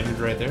 2 damage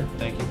right there.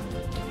 Thank you.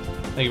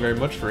 Thank you very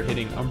much for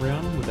hitting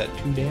Umbreon with that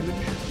 2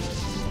 damage.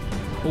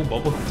 Oh,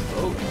 bubble.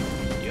 Oh,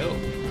 yo.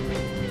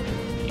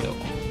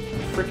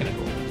 Freaking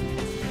cool.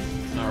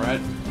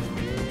 Alright.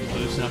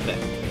 Loosen up that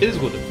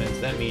physical defense.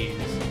 That means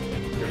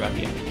you're about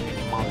to get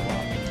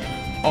monologue.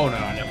 Oh, no,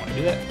 I didn't want to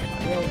do that.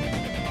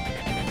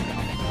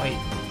 Fight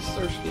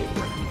Surskit.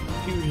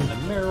 Fusion the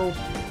Meryl.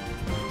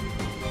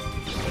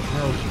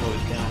 Meryl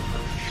goes down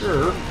for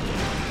sure.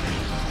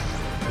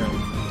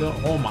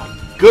 Meryl, oh my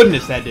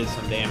goodness, that did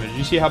some damage.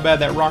 You see how bad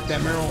that rocked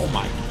that Meryl? Oh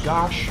my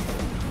gosh.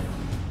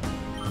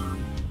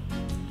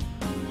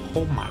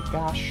 Oh my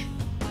gosh.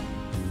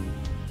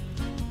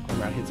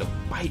 Alright, hits a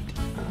bite.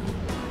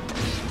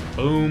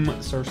 Boom.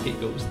 Surskit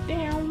goes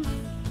down.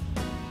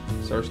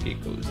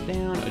 Surskit goes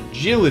down.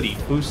 Agility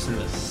boosting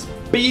the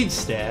speed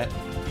stat.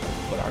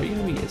 But are you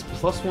going to be... It's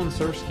 +1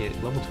 Surskit,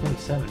 level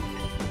 27.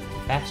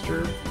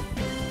 Faster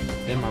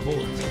than my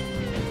bullets. I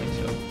don't think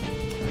so.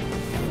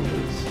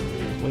 It's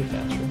way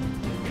faster.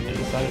 And I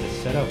decided to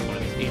set up when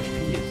its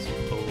HP is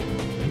over.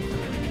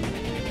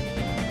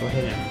 Go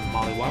ahead and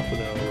mollywop with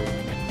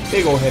a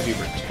big ol' heavy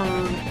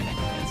return.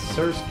 And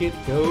Surskit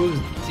goes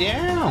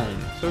down.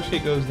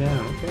 Surskit goes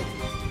down, okay.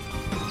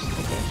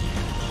 Okay.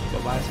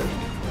 Bye-bye,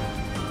 Surskit.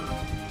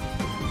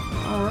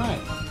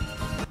 Alright.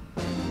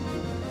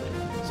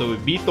 So we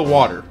beat the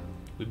water.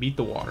 We beat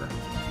the water.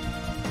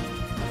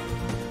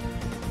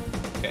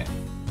 Okay.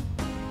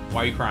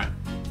 Why are you crying?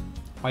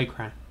 Why are you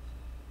crying?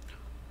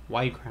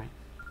 Why are you crying?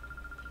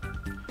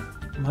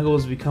 My goal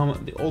is to become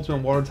the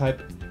ultimate water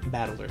type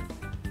battler.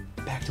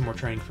 Back to more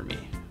training for me.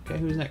 Okay,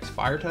 who's next?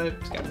 Fire type?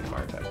 It's gotta be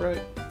fire type,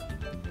 right?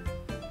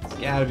 It's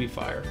gotta be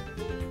fire.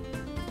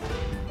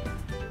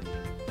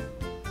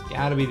 It's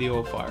gotta be the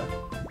old fire.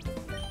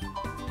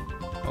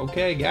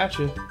 Okay,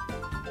 gotcha.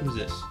 Who's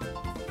this?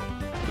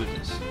 Who's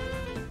this?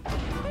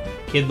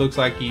 kid looks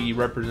like he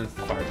represents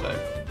the fire type.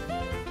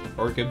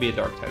 Or it could be a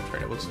dark type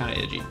trainer. It looks kind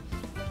of edgy.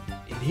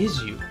 It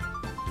is you.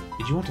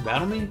 Did you want to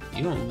battle me?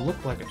 You don't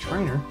look like a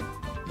trainer.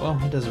 Well,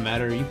 it doesn't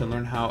matter. You can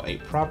learn how a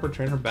proper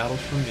trainer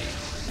battles from me.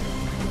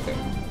 Okay.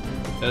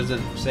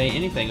 Doesn't say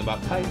anything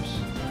about types.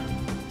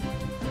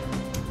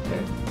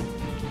 Okay.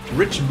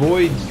 Rich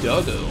Boy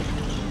Duggo.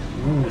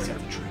 Ooh, it's got a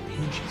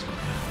Trapinch.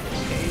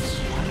 Okay,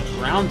 so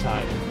ground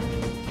type.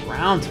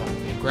 Ground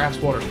type. Grass,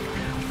 water.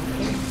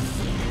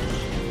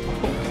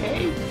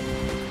 Okay.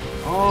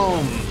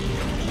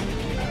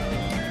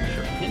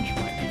 Trapinch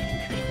might be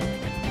interesting.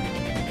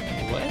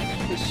 Let's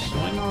just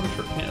swing on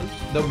Trapinch. Let's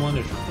just double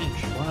under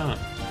Trapinch. Why not?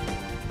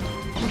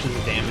 How much is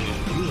the damage is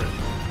it doing?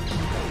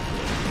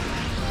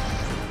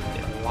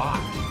 Did a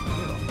lot.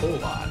 Did a whole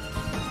lot.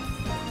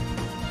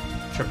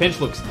 Trapinch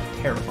looks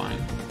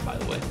terrifying, by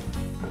the way.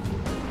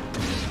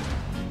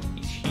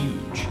 He's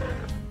huge.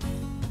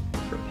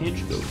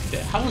 Trapinch goes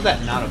dead. How was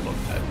that not a bug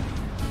type?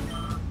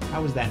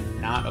 How is that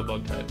not a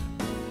bug type?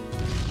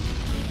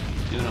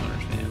 I do not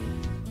understand.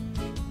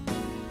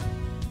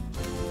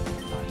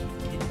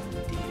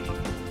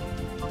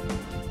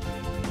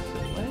 So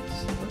let's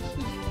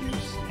just do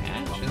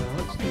Snatch and then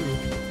let's do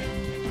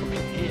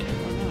hit.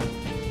 Why not?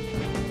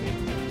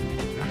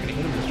 I'm not gonna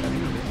hit him this turn.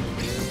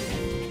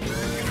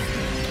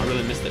 I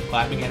really missed the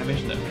clapping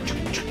animation. That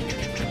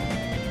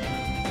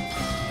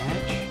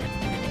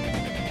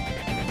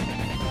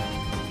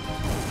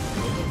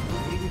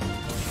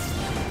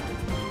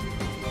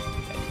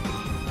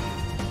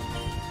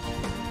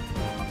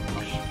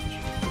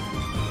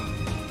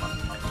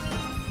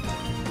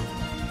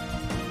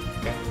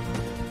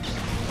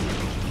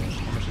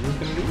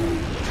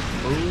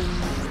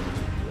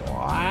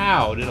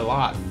wow, did a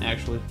lot,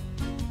 actually.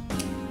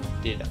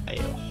 Did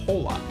a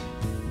whole lot.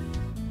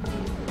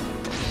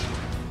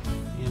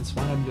 And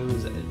Swinub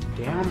goes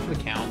down for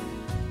the count.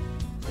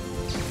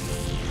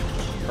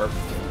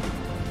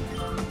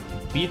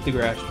 Perfect. Beat the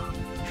grass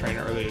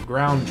trainer, or the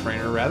ground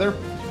trainer, rather.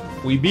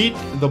 We beat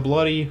the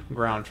bloody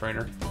ground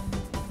trainer.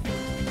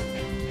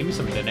 Give me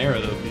some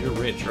dinero, though, because you're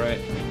rich, right?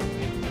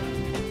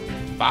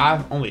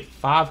 Only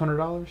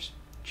 $500?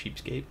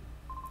 Cheapskate.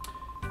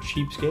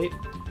 Cheapskate.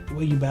 The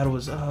way you battle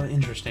is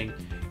interesting.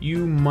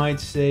 You might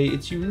say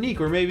it's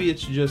unique, or maybe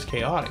it's just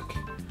chaotic.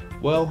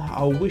 Well,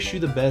 I'll wish you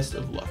the best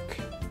of luck.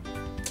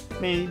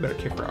 Man, you better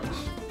kick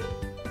rocks.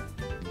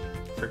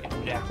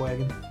 Freaking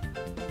jackwagon.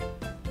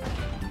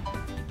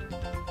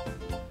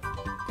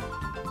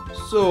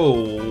 So,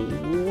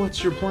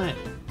 what's your plan?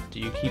 Do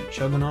you keep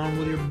chugging on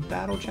with your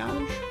battle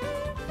challenge?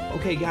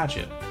 Okay,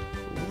 gotcha.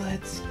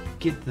 Let's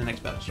get to the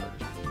next battle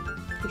started.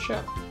 Good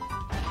shot.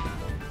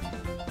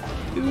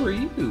 Who are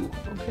you?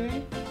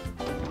 Okay.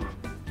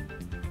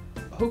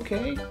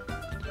 Okay.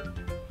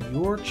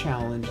 Your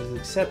challenge is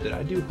accepted.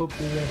 I do hope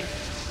you're ready.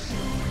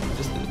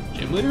 Just the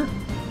gym leader?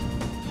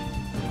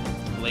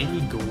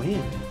 Lady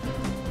Gwyn.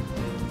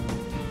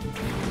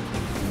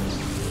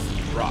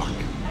 Rock.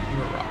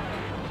 You're a rock.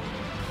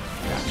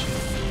 Gotcha.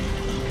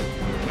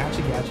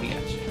 Gotcha, gotcha,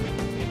 gotcha.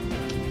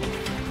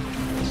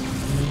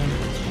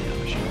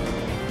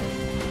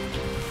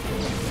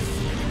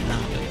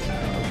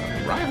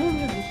 Rhyhorn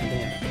is just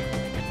damage.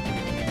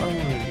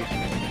 Rhyhorn is just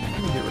damage.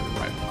 I'm gonna get rid of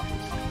Rhyhorn.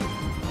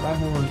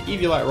 Rhyhorn, if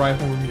you like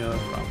Rhyhorn, you know,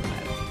 it's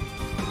problematic.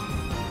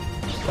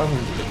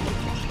 Rhyhorn's a good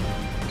Pokemon.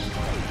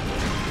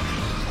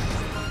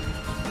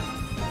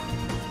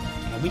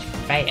 And we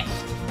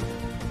fast.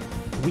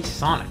 We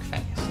Sonic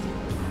fast.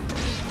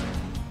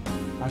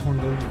 Rhyhorn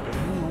goes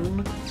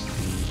down.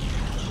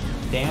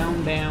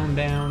 Down, down,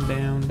 down,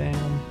 down,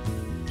 down.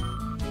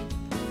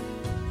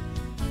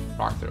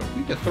 Rock throw.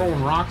 You can throw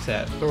rocks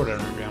at. Throw it on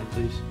the ground,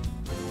 please.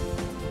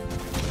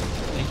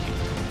 Thank you.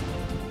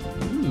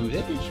 Ooh,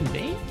 that did some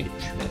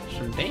damage. That's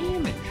some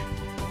damage.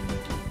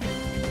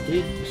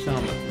 Did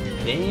some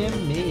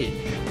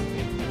damage.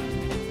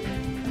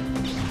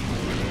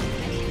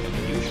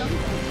 Do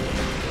something?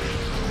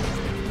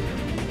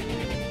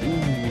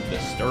 Ooh, the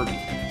sturdy.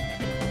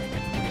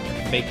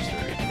 Fake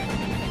sturdy.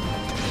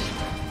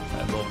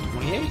 At level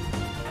 28.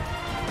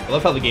 I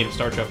love how the game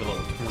starts off at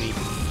level 20.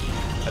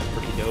 That's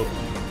pretty dope.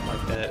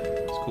 Like that.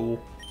 It's cool.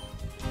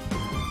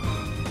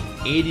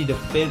 80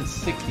 defense,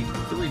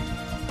 63.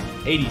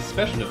 80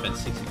 special defense,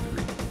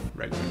 63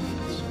 regular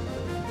defense.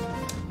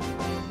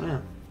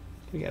 Wow.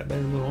 We got a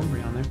better little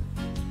Umbreon there.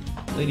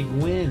 Lady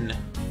Gwyn.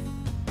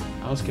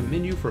 I must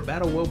commend you for a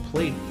battle well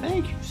played.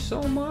 Thank you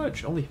so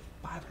much. Only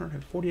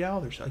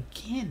 $540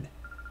 again.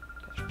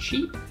 That's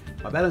cheap.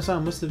 My battle style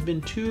must have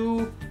been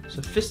too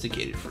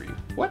sophisticated for you.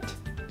 What?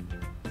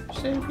 You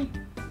say to me?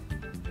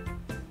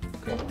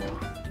 Okay.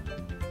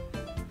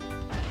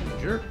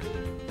 Jerk.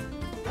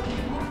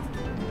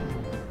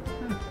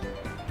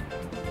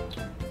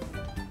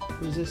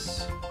 Who's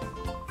this?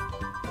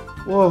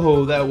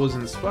 Whoa, that was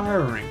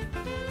inspiring.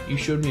 You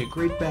showed me a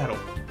great battle.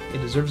 It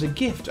deserves a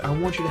gift. I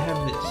want you to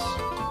have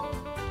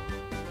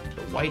this.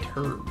 The White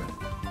Herb.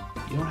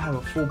 You don't have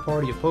a full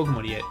party of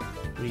Pokemon yet.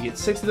 When you get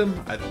 6 of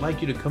them, I'd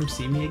like you to come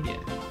see me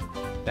again.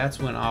 That's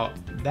when I'll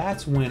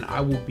that's when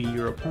I will be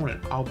your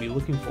opponent. I'll be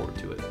looking forward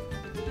to it.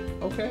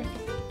 Okay.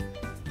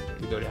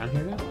 We go down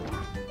here now.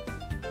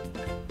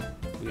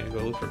 We gonna go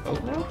look for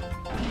Pokemon?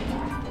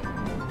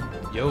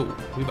 Yo,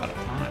 we about to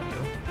time, yo.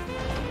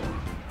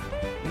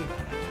 We about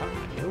to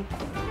time, yo.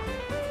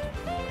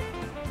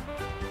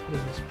 What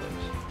is this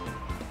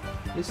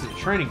place? This is a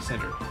training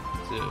center.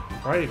 It's a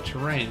variety of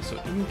terrain, so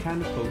any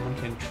kind of Pokemon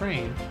can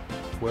train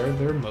where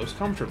they're most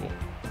comfortable.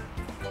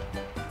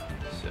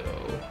 So,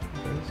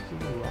 this is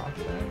the rock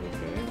side,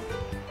 okay.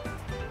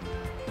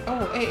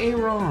 Oh,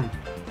 Aaron!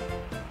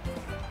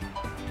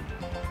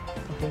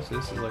 Okay, so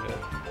this is like a...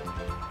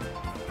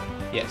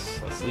 Yes,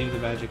 let's leave the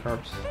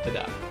Magikarps to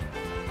die.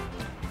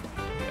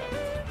 Okay.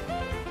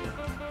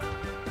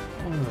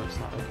 Oh, no, it's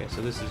not. Okay,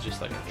 so this is just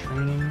like a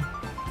training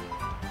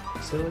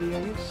facility,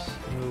 I guess.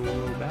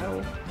 No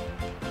battle.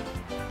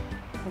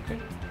 Okay.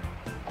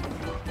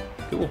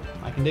 Cool.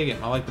 I can dig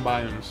it. I like the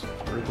biomes.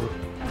 Pretty cool.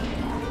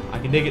 I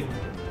can dig it.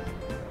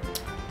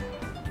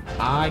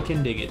 I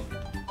can dig it.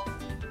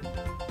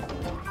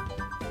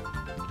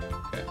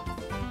 Okay.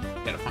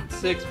 Gotta find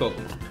 6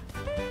 Pokemon.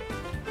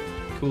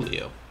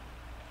 Coolio.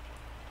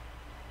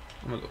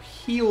 I'm gonna go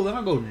heal, then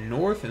I'll go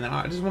north, and then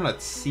I just want to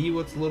see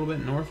what's a little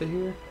bit north of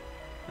here.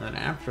 And then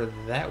after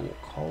that, we'll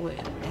call it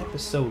an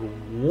episode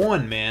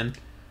 1, man.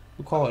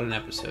 We'll call it an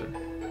episode.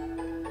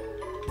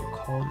 We'll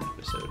call it an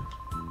episode.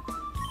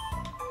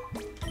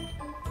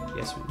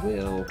 Yes, we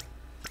will.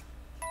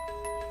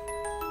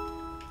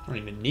 I don't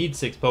even need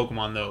 6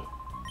 Pokemon, though.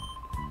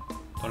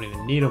 Don't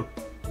even need them.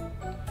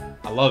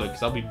 I love it,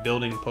 because I'll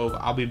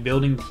be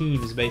building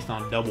teams based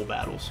on double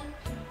battles,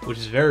 which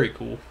is very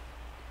cool.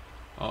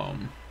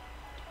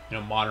 You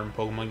know, modern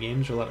Pokemon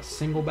games are a lot of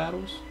single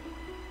battles.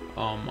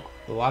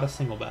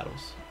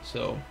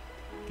 So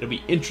it'll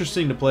be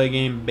interesting to play a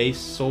game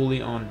based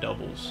solely on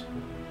doubles.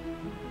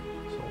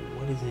 So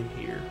what is in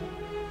here?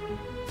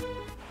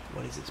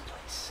 What is this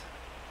place?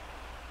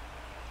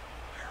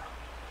 Where are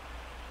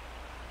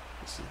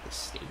we? This is the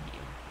stadium.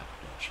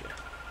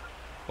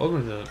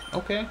 Welcome to the...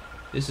 Okay.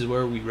 This is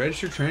where we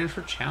register trainers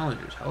for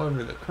challengers.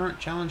 However, the current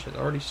challenge has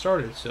already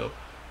started, so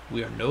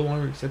we are no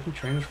longer accepting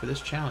trainers for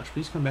this challenge.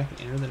 Please come back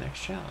and enter the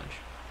next challenge.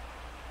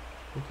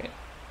 Okay,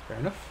 fair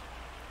enough.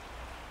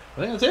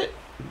 I think that's it.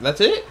 That's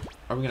it?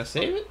 Are we going to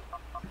save it?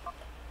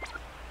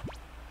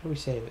 Where do we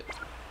save it?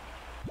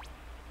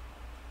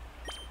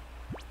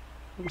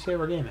 Where do we save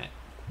our game at?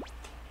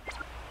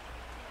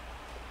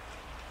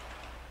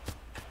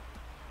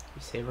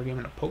 We save our game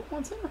in a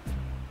Pokemon Center?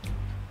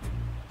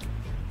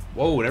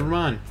 Whoa, never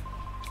mind.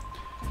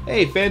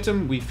 Hey,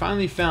 Phantom, we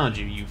finally found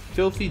you, you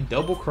filthy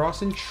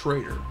double-crossing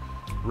traitor.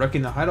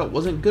 Reckon the hideout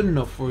wasn't good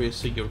enough for you,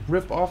 so you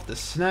rip off the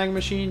snag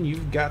machine?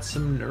 You've got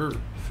some nerve.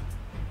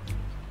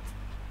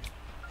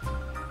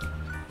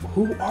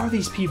 Who are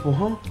these people,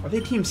 huh? Are they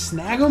Team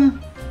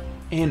Snag'em?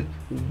 And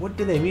what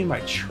do they mean by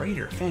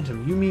traitor?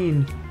 Phantom, you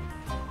mean...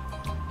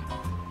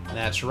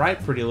 That's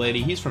right, pretty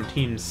lady. He's from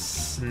Team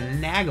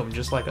Snag'em,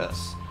 just like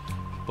us.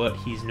 But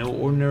he's no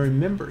ordinary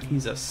member.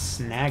 He's a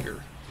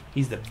snagger.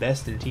 He's the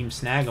best in Team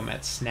Snag'em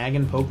at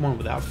snagging Pokemon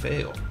without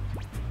fail.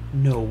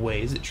 No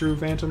way. Is it true,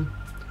 Phantom?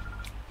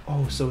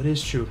 Oh, so it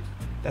is true.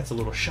 That's a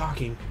little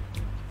shocking.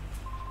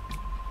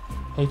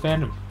 Hey,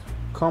 Phantom.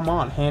 Come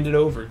on, hand it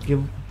over.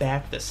 Give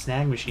back the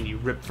snag machine you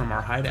ripped from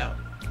our hideout.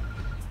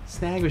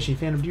 Snag machine,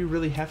 Phantom, do you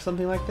really have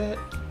something like that?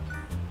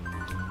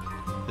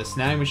 The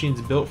snag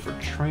machine's built for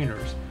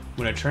trainers.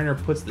 When a trainer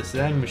puts the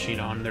snag machine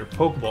on, their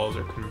Pokeballs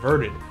are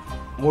converted.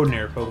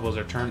 Ordinary Pokeballs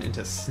are turned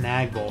into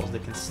snag balls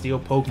that can steal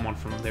Pokemon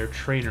from their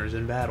trainers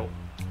in battle.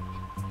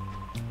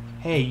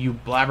 Hey, you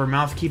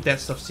blabbermouth, keep that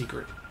stuff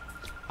secret.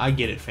 I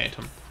get it,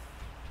 Phantom.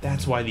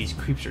 That's why these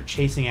creeps are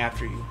chasing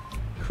after you.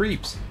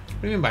 Creeps?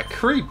 What do you mean by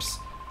creeps?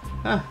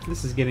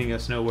 This is getting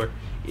us nowhere.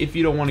 If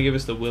you don't want to give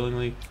us the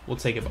willingly, we'll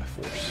take it by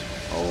force.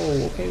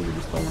 Oh, okay, we're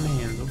just throwing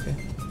hands, okay.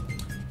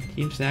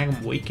 Team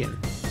Snag'em Waken.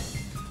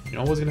 You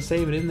know, I was going to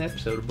save it in the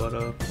episode, but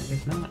I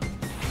guess not.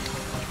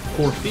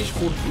 Quarterfish.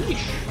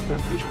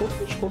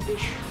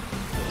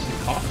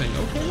 Coughing.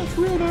 Okay, that's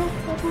real now.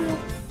 That's real.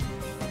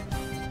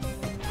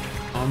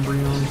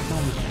 Umbreon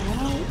comes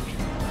out.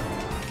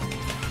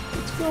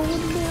 It's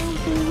going down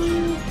for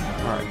real.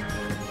 Alright.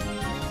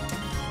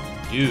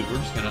 Dude, we're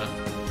just gonna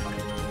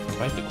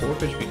fight the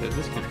Corphish because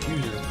this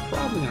confusion is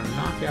probably gonna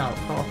knock out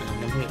Coughing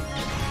and then hit.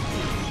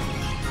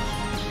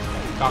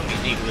 Coughing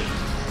ain't living.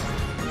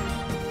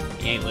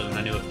 He ain't living,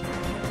 I knew it.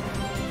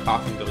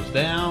 Coughing goes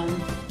down.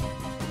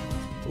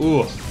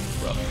 Ooh,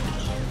 rough.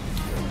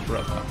 That's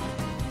rough, Coughing.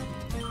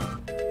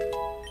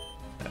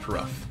 That's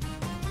rough.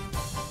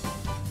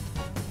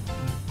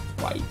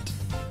 White.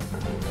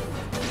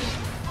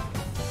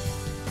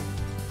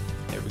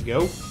 There we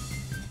go.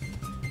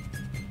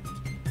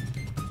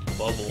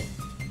 Bubble.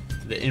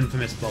 The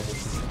infamous bubble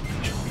from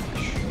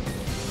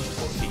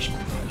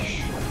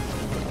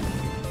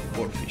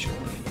Corphish.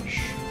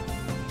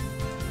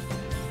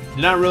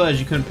 Did not realize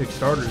you couldn't pick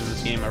starters in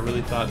this game. I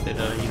really thought that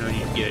you know,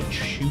 you get to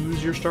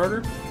choose your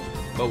starter,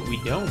 but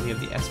we don't. We have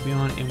the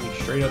Espeon, and we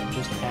straight up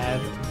just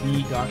have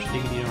the gosh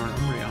diggity darn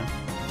Umbreon.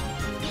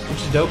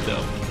 Which is dope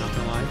though, not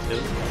gonna lie, it's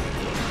dope.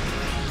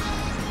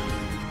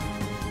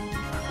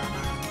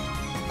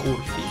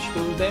 Gold fish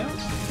goes down.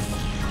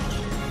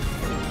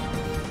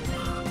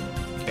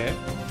 Okay.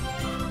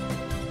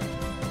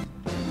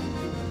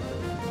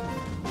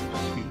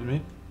 Excuse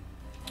me.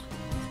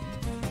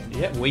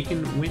 Yeah,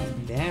 Waken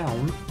went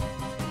down.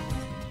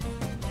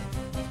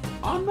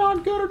 I'm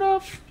not good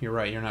enough. You're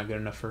right, you're not good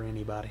enough for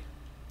anybody.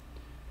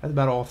 That's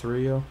about all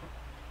three, yo.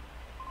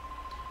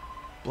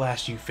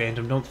 Blast you,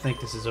 Phantom. Don't think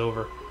this is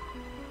over.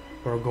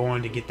 We're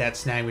going to get that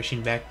snag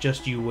machine back.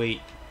 Just you wait.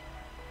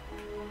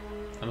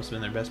 That must have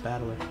been their best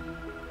battler.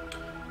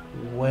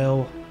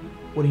 Well,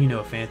 what do you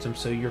know, Phantom?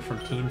 So you're from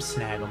Team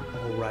Snag'em.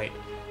 Alright.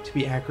 To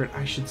be accurate,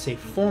 I should say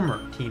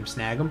former Team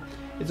Snag'em.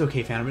 It's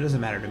okay, Phantom. It doesn't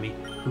matter to me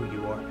who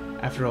you are.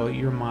 After all,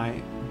 you're my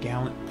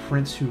gallant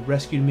prince who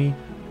rescued me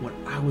when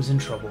I was in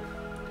trouble.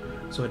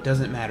 So it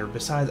doesn't matter.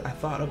 Besides, I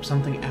thought up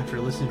something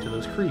after listening to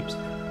those creeps.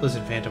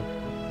 Listen, Phantom.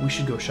 We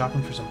should go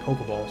shopping for some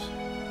Pokeballs.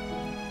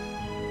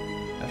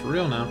 That's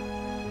real now.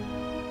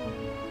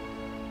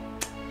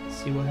 Let's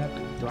see what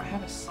happens. Do I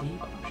have a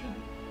save option?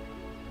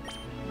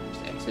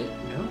 Just exit?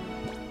 No.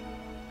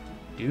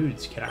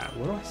 Dudes, can I?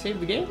 Where do I save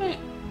the game at?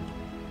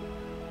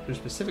 There's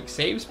specific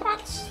save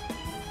spots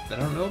that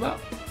I don't know about.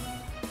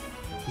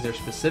 Is there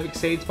specific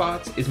save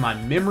spots? Is my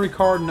memory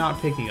card not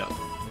picking up?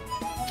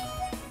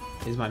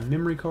 Is my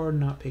memory card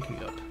not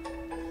picking up?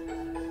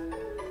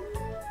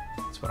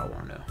 That's what I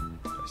want to know.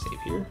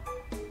 Save here.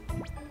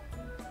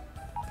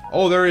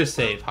 Oh, there is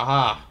save.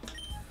 Haha.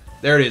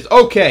 There it is.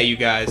 Okay, you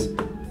guys.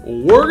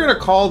 We're going to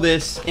call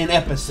this an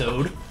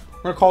episode.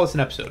 We're going to call this an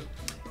episode.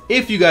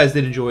 If you guys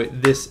did enjoy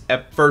this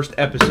first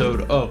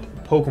episode of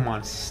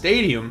Pokemon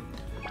Stadium,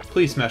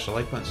 please smash the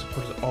like button.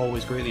 Support is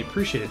always greatly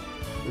appreciated.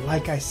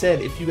 Like I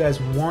said, if you guys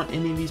want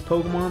any of these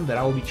Pokemon that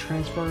I will be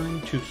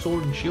transferring to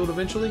Sword and Shield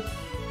eventually,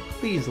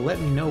 please let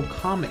me know.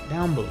 Comment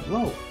down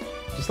below.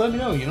 Just let me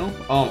know, you know.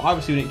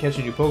 Obviously, we didn't catch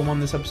any new Pokemon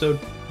this episode.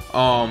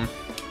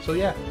 So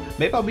yeah,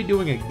 maybe I'll be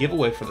doing a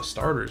giveaway for the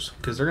starters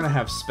because they're gonna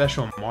have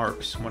special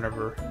marks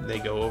whenever they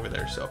go over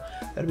there. So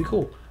that'd be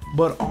cool.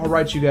 But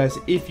alright, you guys,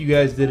 if you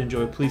guys did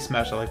enjoy, please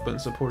smash the like button.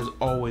 Support is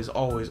always,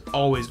 always,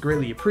 always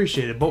greatly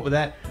appreciated. But with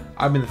that,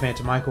 I've been the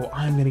Phantom Michael.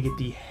 I'm gonna get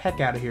the heck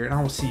out of here, and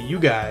I will see you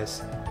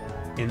guys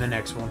in the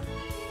next one.